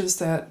 which is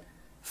that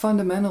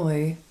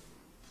fundamentally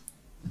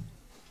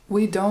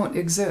we don't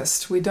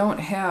exist. We don't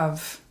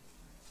have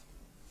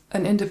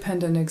an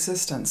independent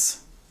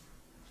existence.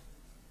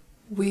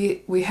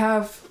 We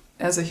have,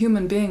 as a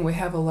human being, we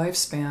have a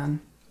lifespan.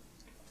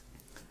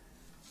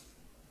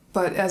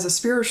 But as a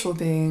spiritual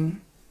being,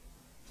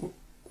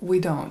 we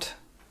don't.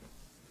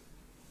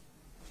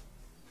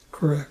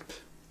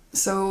 Correct.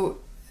 So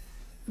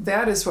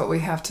that is what we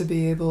have to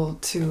be able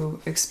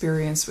to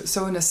experience.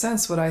 So in a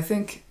sense, what I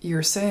think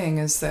you're saying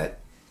is that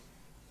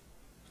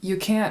you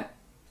can't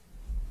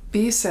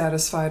be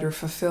satisfied or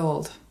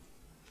fulfilled,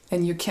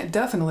 and you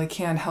definitely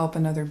can't help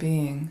another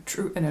being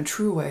in a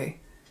true way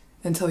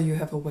until you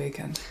have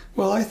awakened.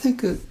 Well, I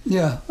think that,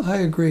 I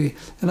agree.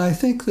 And I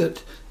think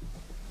this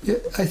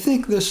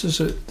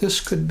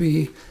could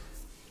be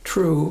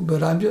true,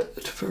 but I'm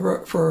just,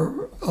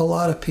 for a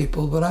lot of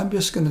people, but I'm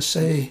just going to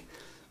say,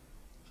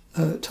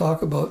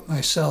 talk about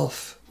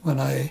myself when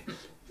I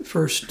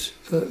first,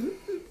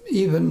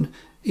 even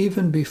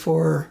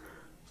before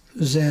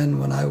Zen,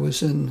 when I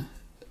was in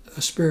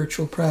a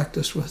spiritual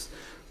practice with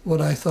what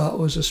I thought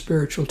was a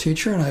spiritual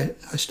teacher, and I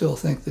still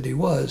think that he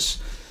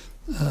was,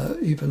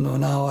 even though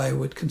now I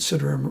would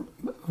consider him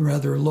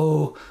rather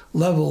low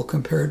level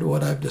compared to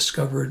what I've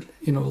discovered,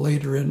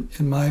 later in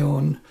my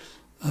own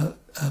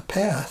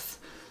path.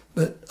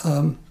 But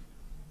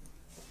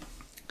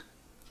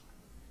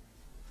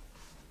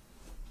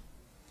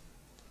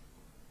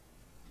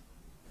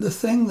the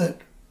thing that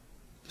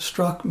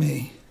struck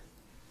me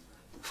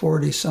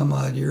 40 some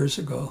odd years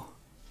ago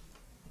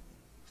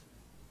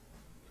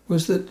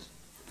was that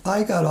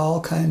I got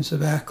all kinds of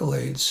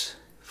accolades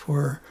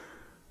for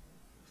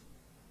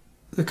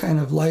the kind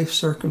of life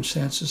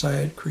circumstances I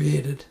had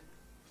created.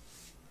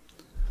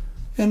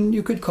 And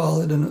you could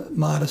call it, in a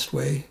modest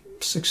way,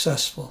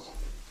 successful.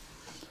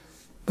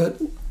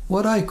 But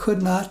what I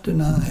could not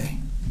deny,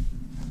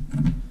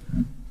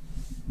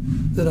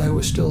 that I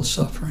was still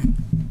suffering.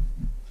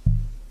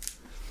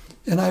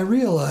 And I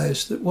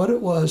realized that what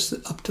it was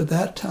that up to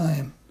that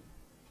time,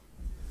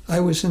 I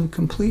was in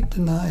complete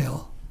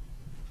denial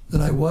that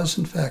I was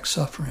in fact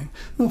suffering.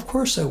 And of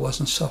course I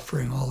wasn't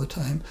suffering all the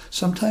time.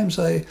 Sometimes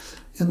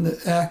in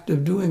the act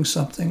of doing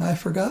something, I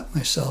forgot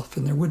myself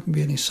and there wouldn't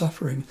be any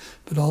suffering,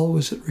 but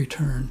always it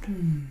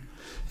returned.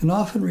 And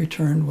often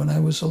returned when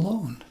I was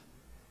alone.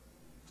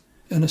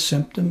 And a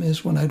symptom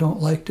is when I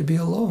don't like to be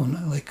alone.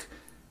 I'm like,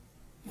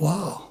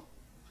 wow,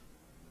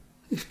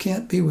 you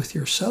can't be with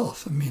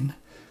yourself. I mean,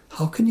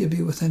 how can you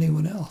be with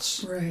anyone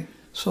else? Right.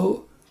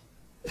 So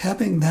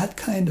having that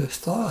kind of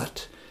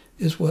thought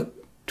is what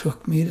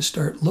took me to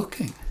start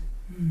looking,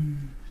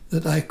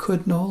 that I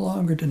could no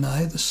longer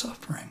deny the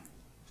suffering.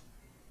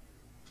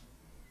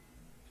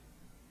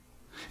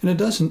 And it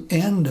doesn't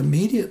end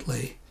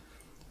immediately,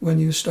 when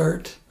you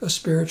start a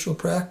spiritual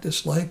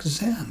practice like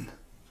Zen.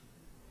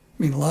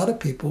 I mean, a lot of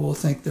people will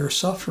think they're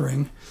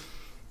suffering,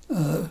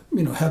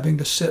 having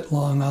to sit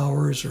long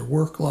hours or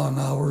work long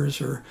hours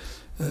or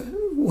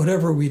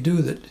whatever we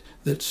do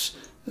that's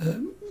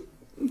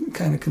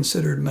kind of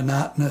considered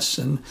monotonous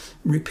and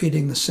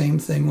repeating the same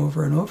thing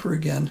over and over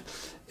again.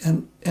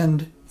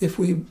 And if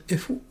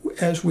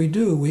as we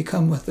do, we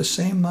come with the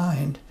same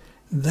mind,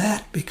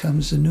 that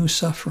becomes the new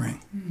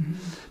suffering. Mm-hmm.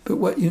 But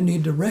what you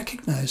need to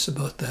recognize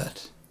about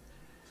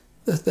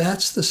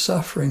that's the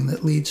suffering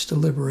that leads to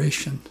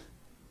liberation.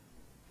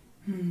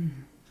 Mm.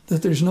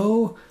 That there's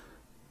no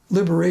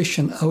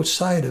liberation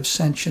outside of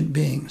sentient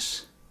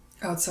beings.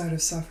 Outside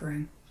of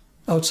suffering.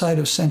 Outside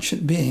of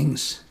sentient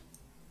beings,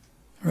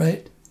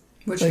 right?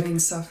 Which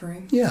means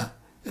suffering. Yeah,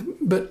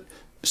 but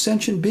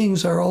sentient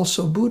beings are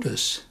also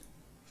Buddhas,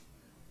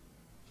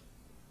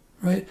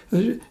 right?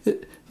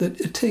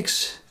 It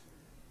takes,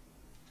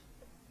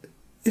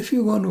 if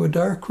you go into a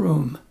dark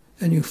room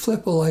and you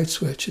flip a light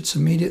switch, it's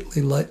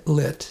immediately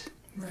lit.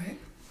 Right.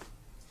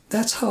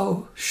 That's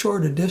how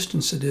short a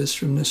distance it is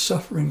from the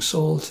suffering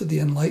soul to the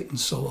enlightened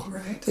soul.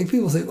 Right. Like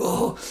people think,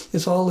 oh,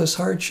 it's all this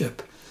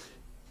hardship.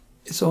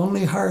 It's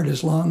only hard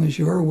as long as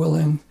you're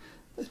willing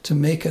to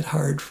make it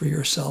hard for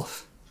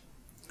yourself.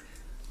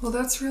 Well,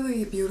 that's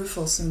really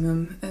beautiful,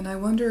 Sunam. And I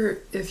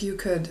wonder if you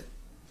could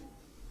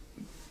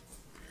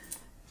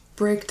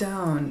break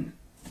down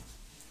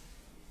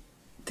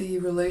the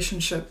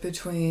relationship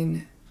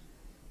between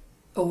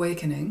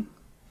awakening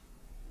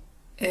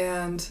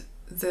and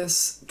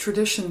this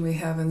tradition we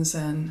have in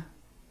Zen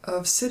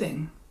of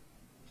sitting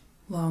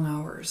long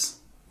hours,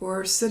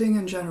 or sitting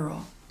in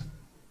general.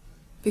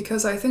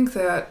 Because I think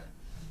that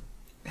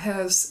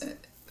has,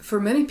 for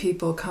many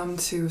people, come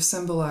to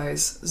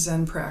symbolize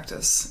Zen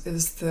practice,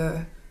 is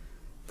the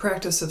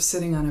practice of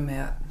sitting on a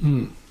mat,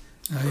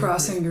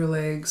 crossing your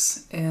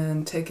legs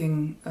and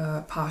taking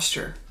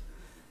posture.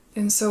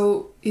 And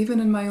so,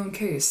 even in my own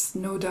case,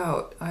 no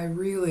doubt, I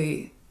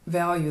really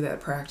value that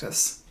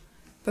practice.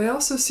 But I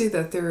also see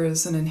that there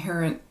is an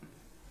inherent,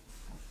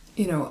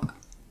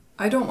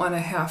 I don't want to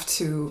have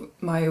to,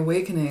 my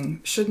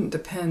awakening shouldn't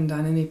depend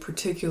on any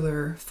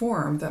particular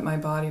form that my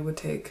body would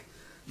take.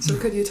 So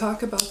could you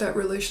talk about that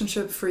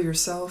relationship for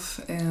yourself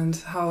and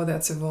how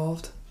that's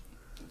evolved?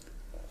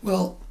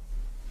 Well,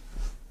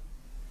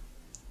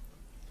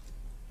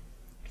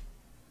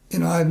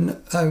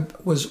 I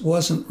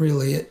wasn't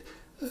really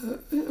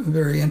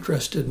very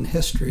interested in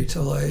history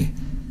till I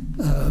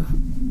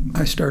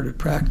started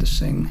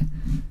practicing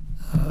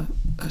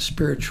a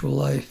spiritual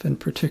life, and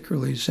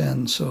particularly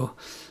Zen. So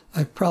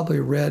I've probably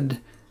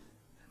read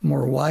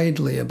more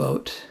widely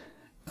about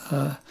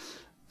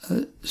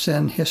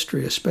Zen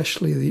history,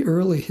 especially the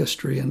early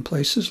history in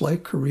places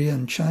like Korea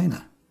and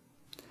China.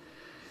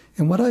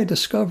 And what I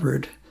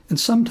discovered, and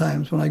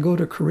sometimes when I go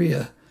to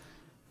Korea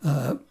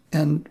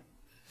and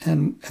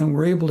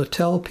we're able to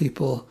tell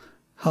people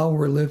how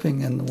we're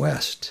living in the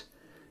West,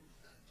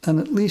 on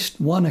at least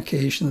one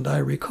occasion that I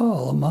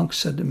recall, a monk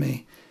said to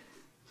me,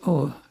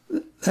 "Oh,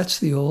 that's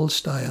the old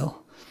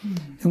style."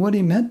 Mm-hmm. And what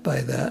he meant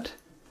by that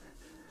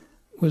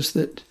was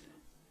that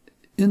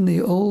in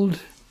the old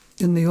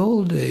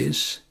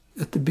days,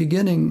 at the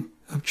beginning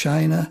of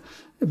China,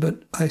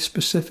 but I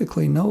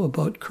specifically know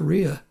about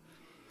Korea,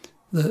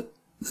 the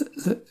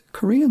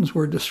Koreans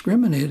were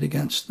discriminated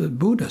against, the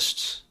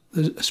Buddhists,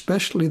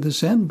 especially the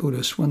Zen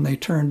Buddhists, when they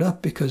turned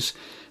up, because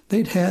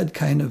they'd had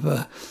kind of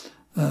a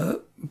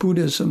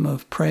Buddhism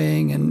of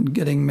praying and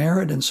getting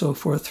merit and so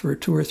forth for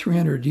 200 or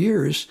 300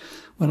 years,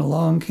 when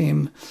along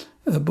came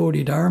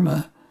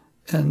Bodhidharma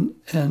and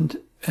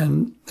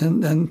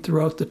then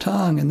throughout the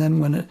Tang, and then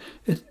when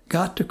it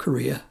got to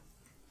Korea,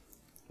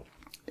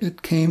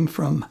 it came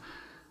from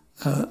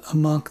a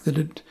monk that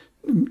had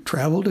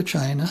traveled to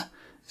China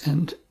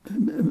and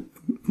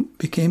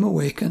became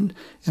awakened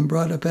and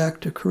brought it back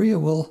to Korea.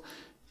 Well,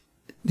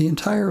 his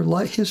entire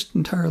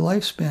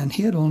lifespan,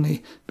 he had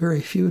only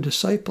very few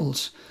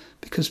disciples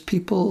because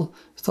people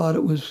thought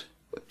it was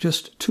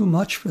just too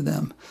much for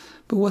them.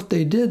 But what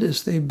they did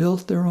is they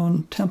built their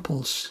own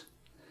temples.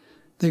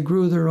 They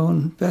grew their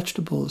own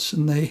vegetables,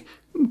 and they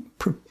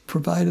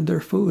provided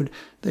their food.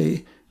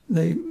 They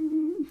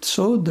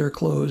sewed their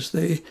clothes.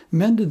 They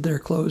mended their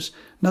clothes.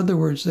 In other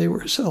words, they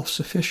were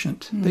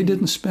self-sufficient. Mm.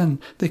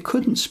 They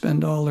couldn't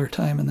spend all their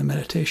time in the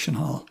meditation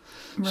hall.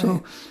 Right.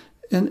 So,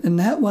 and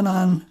that went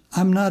on,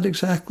 I'm not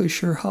exactly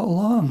sure how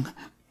long.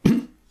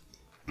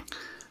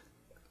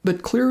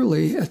 But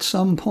clearly, at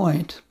some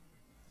point,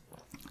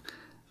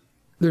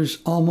 there's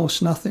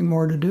almost nothing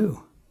more to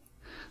do.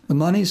 The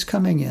money's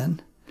coming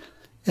in,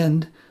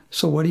 and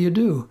so what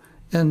do?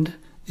 And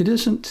it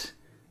isn't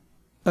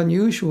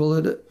unusual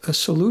that a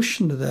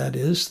solution to that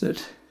is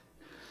that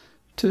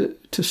to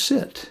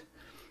sit.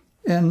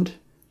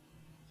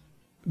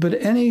 But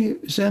any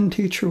Zen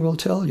teacher will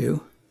tell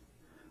you,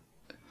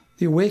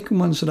 the awakened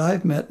ones that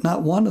I've met,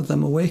 not one of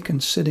them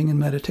awakens sitting in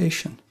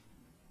meditation.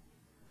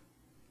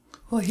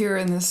 Well, here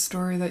in this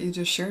story that you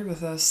just shared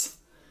with us,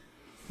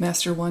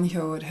 Master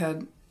Wonhyo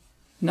had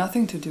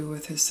nothing to do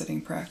with his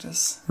sitting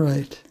practice.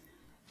 Right.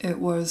 It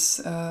was,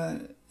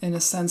 in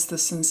a sense, the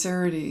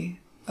sincerity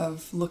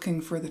of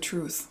looking for the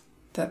truth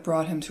that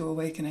brought him to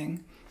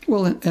awakening.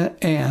 Well,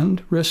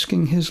 and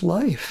risking his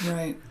life.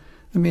 Right.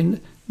 I mean,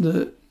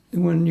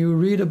 when you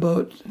read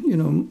about,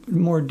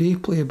 more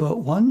deeply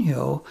about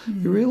Wonhyo,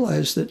 you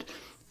realize that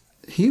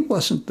he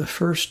wasn't the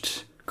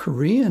first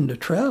Korean to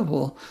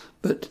travel,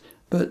 but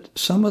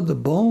some of the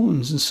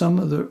bones and some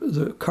of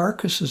the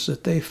carcasses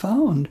that they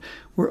found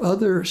were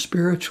other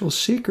spiritual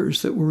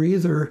seekers that were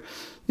either,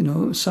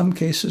 in some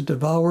cases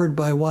devoured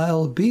by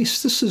wild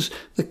beasts. This is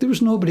like there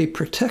was nobody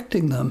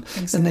protecting them.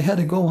 Exactly. And they had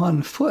to go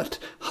on foot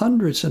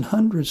hundreds and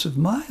hundreds of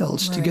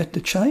miles to get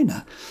to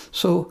China.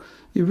 So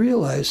you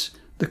realize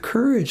the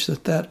courage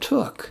that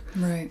took,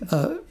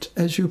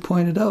 as you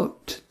pointed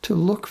out, to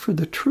look for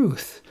the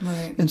truth.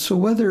 Right. And so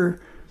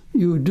whether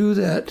you do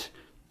that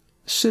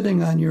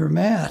sitting on your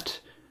mat,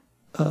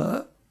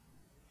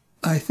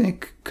 I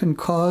think can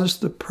cause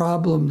the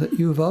problem that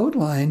you've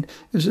outlined,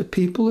 is that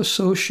people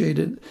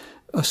associate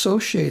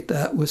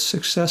that with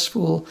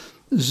successful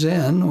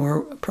Zen,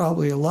 or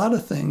probably a lot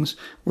of things,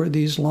 where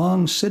these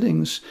long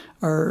sittings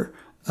are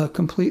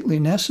completely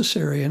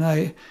necessary. And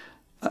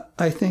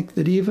I think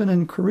that even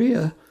in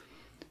Korea,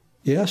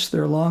 yes,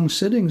 there are long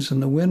sittings in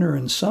the winter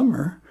and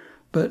summer,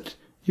 but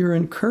you're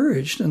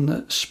encouraged in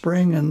the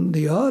spring and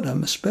the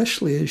autumn,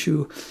 especially as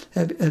you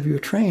have your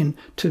train,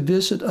 to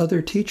visit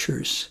other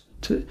teachers,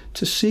 to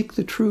seek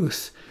the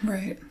truth.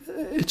 Right.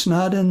 It's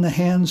not in the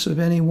hands of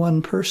any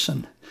one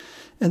person.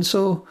 And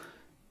so,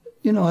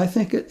 I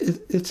think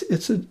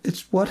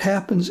it's what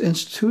happens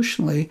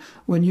institutionally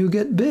when you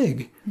get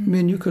big. I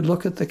mean, you could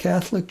look at the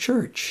Catholic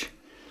Church,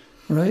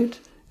 right?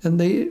 And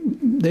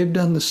they've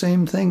done the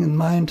same thing in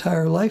my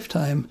entire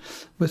lifetime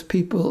with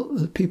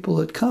the people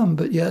that come,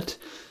 but yet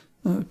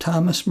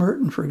Thomas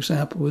Merton, for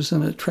example, was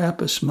in a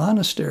Trappist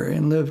monastery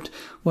and lived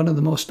one of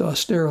the most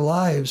austere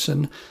lives,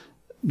 and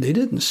they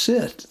didn't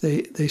sit.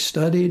 They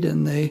studied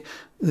and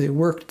they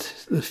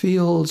worked the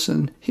fields,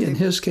 and in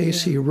his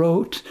case he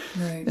wrote,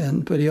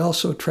 but he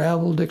also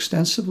traveled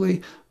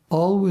extensively,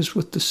 always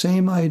with the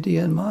same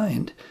idea in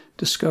mind,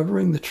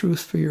 discovering the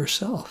truth for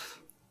yourself.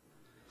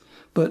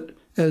 But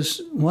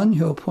as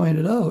Wonhyo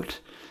pointed out,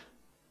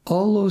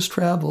 all those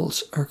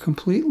travels are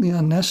completely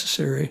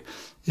unnecessary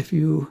if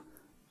you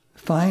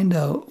find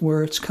out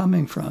where it's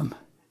coming from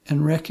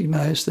and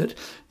recognize that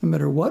no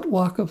matter what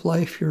walk of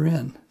life you're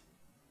in,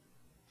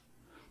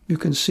 you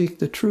can seek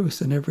the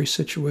truth in every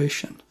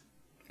situation.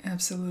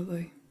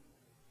 Absolutely.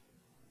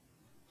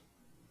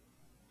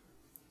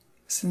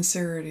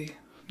 Sincerity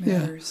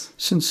matters.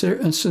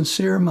 Yeah.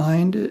 Sincere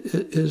mind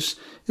is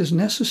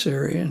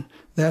necessary, and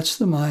that's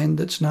the mind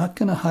that's not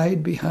going to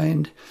hide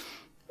behind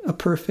a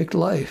perfect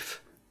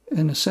life.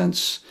 In a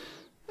sense,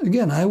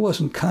 again, I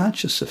wasn't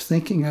conscious of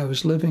thinking I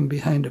was living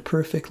behind a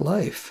perfect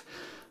life,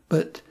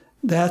 but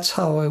that's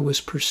how I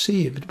was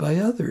perceived by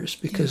others,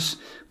 because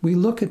we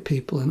look at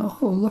people and, oh,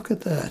 look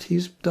at that,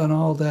 he's done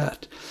all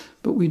that.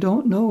 But we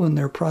don't know in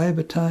their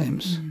private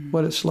times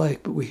what it's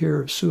like. But we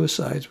hear of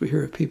suicides, we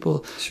hear of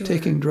people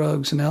taking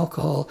drugs and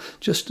alcohol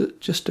just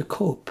to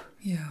cope.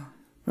 Yeah.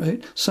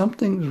 Right?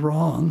 Something's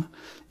wrong,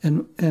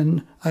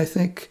 and I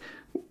think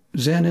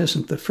Zen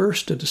isn't the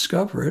first to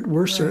discover it.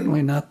 We're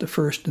certainly not the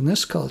first in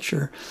this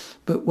culture,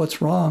 but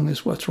what's wrong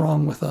is what's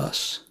wrong with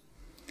us.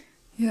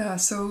 Yeah,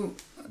 so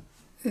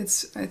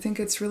I think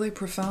it's really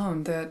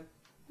profound that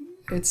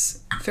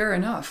it's fair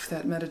enough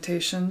that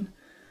meditation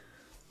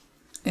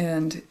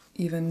and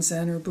even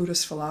Zen or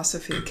Buddhist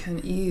philosophy can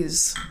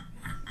ease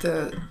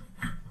the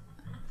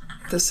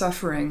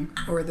suffering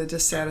or the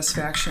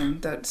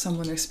dissatisfaction that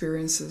someone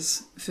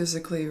experiences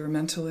physically or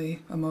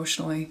mentally,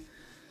 emotionally.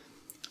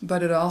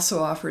 But it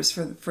also offers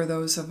for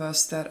those of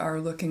us that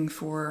are looking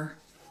for,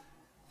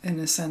 in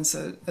a sense,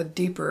 a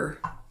deeper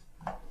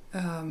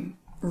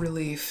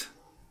relief,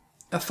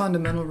 a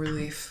fundamental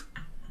relief,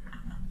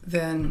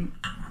 then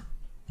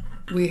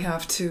we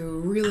have to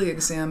really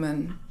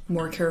examine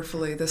more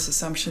carefully this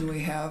assumption we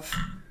have,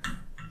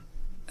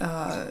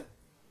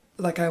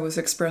 like I was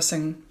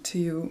expressing to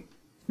you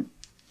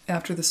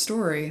after the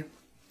story.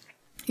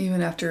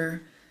 Even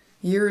after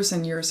years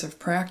and years of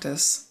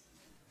practice,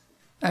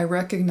 I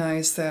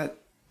recognize that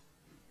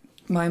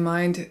my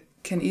mind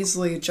can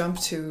easily jump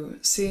to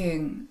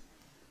seeing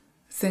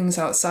things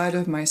outside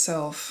of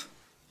myself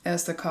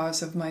as the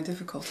cause of my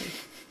difficulty.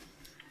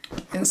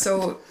 And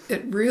so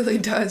it really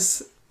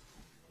does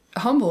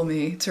humble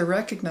me to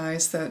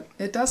recognize that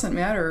it doesn't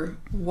matter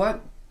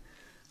what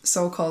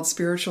so-called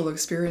spiritual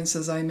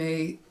experiences I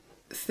may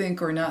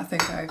think or not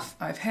think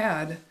I've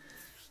had.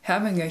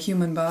 Having a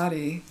human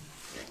body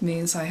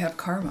means I have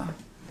karma.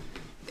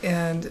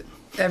 And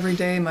every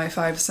day my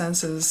five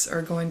senses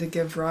are going to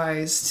give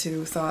rise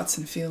to thoughts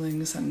and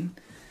feelings. And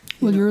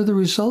you're the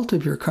result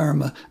of your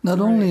karma, not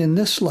only in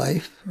this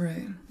life,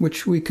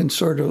 which we can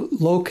sort of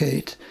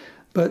locate,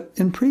 but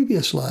in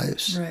previous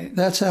lives.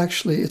 That's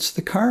actually, it's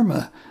the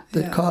karma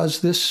that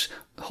caused this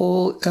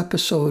whole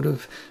episode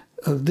of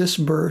this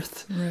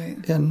birth.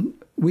 And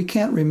we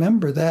can't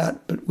remember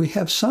that, but we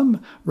have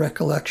some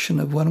recollection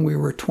of when we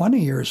were 20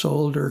 years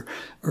old or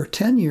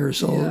 10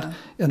 years old,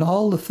 and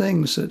all the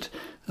things that,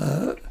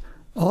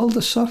 all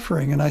the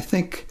suffering. And I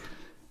think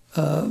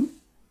the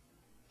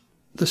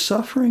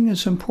suffering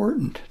is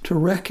important, to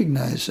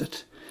recognize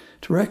it.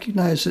 To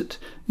recognize that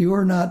you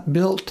are not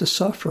built to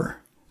suffer.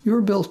 You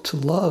are built to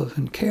love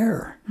and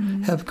care,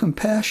 have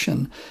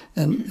compassion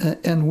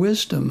and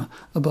wisdom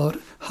about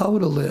how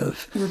to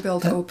live. We're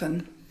built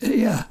open.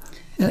 Yeah.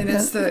 And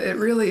it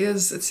really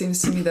is, it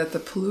seems to me that the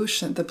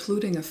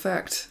polluting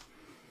effect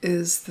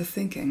is the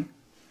thinking.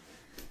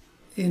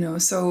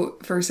 So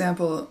for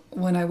example,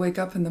 when I wake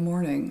up in the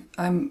morning,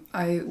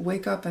 I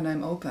wake up and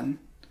I'm open.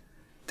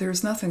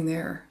 There's nothing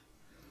there.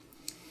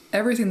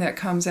 Everything that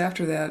comes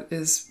after that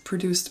is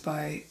produced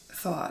by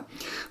thought.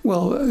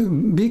 Well,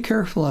 be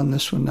careful on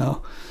this one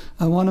now.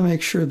 I want to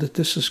make sure that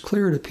this is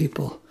clear to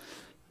people.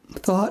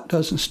 Thought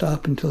doesn't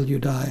stop until you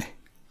die.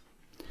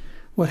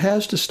 What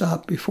has to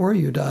stop before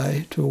you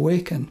die to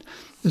awaken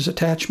is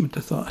attachment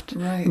to thought.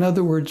 Right. In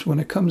other words, when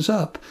it comes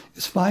up,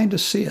 it's fine to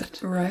see it.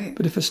 Right.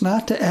 But if it's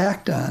not to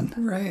act on,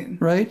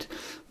 right?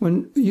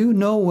 When you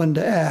know when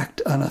to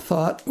act on a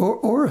thought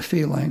or a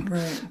feeling,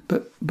 right.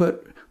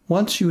 But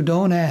once you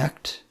don't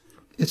act,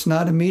 it's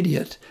not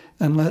immediate.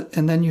 And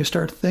then you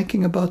start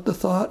thinking about the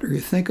thought or you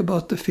think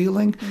about the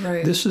feeling.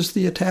 Right. This is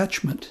the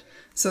attachment.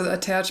 So the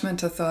attachment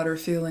to thought or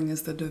feeling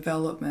is the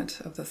development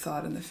of the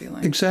thought and the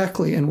feeling.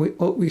 Exactly. And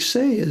what we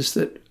say is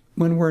that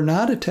when we're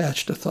not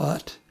attached to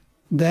thought,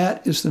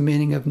 that is the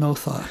meaning of no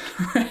thought.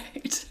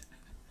 Right.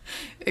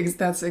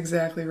 That's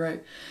exactly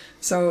right.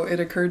 So it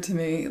occurred to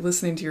me,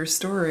 listening to your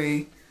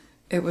story,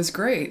 it was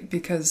great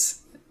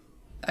because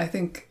I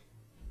think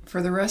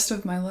for the rest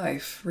of my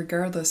life,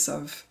 regardless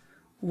of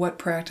what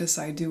practice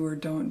I do or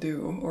don't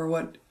do, or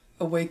what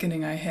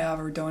awakening I have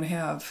or don't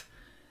have,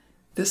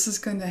 this is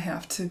going to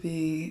have to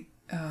be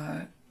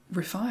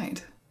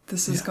refined.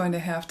 This is going to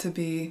have to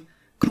be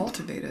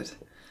cultivated.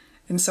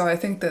 And so I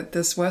think that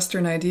this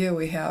Western idea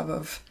we have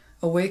of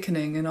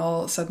awakening and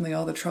suddenly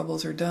all the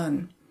troubles are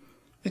done,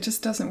 it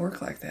just doesn't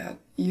work like that.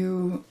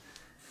 It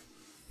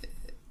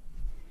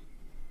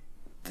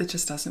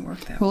just doesn't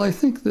work that way. Well, I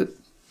think that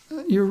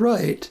you're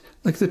right.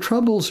 Like the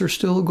troubles are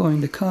still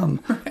going to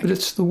come, right. But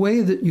it's the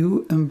way that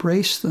you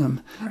embrace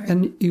them. Right.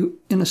 And you,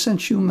 in a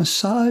sense, you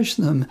massage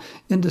them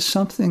into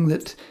something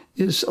that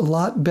is a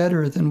lot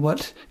better than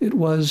what it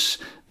was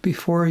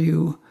before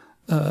you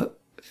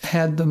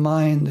had the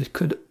mind that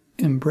could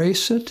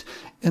embrace it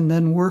and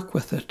then work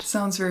with it.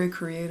 Sounds very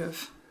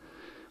creative.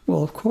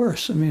 Well, of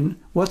course. I mean,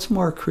 what's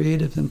more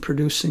creative than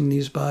producing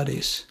these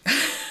bodies?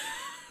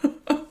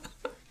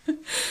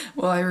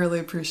 Well, I really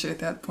appreciate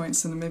that point,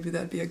 so maybe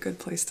that'd be a good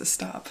place to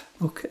stop.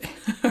 Okay.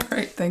 All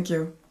right, thank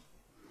you.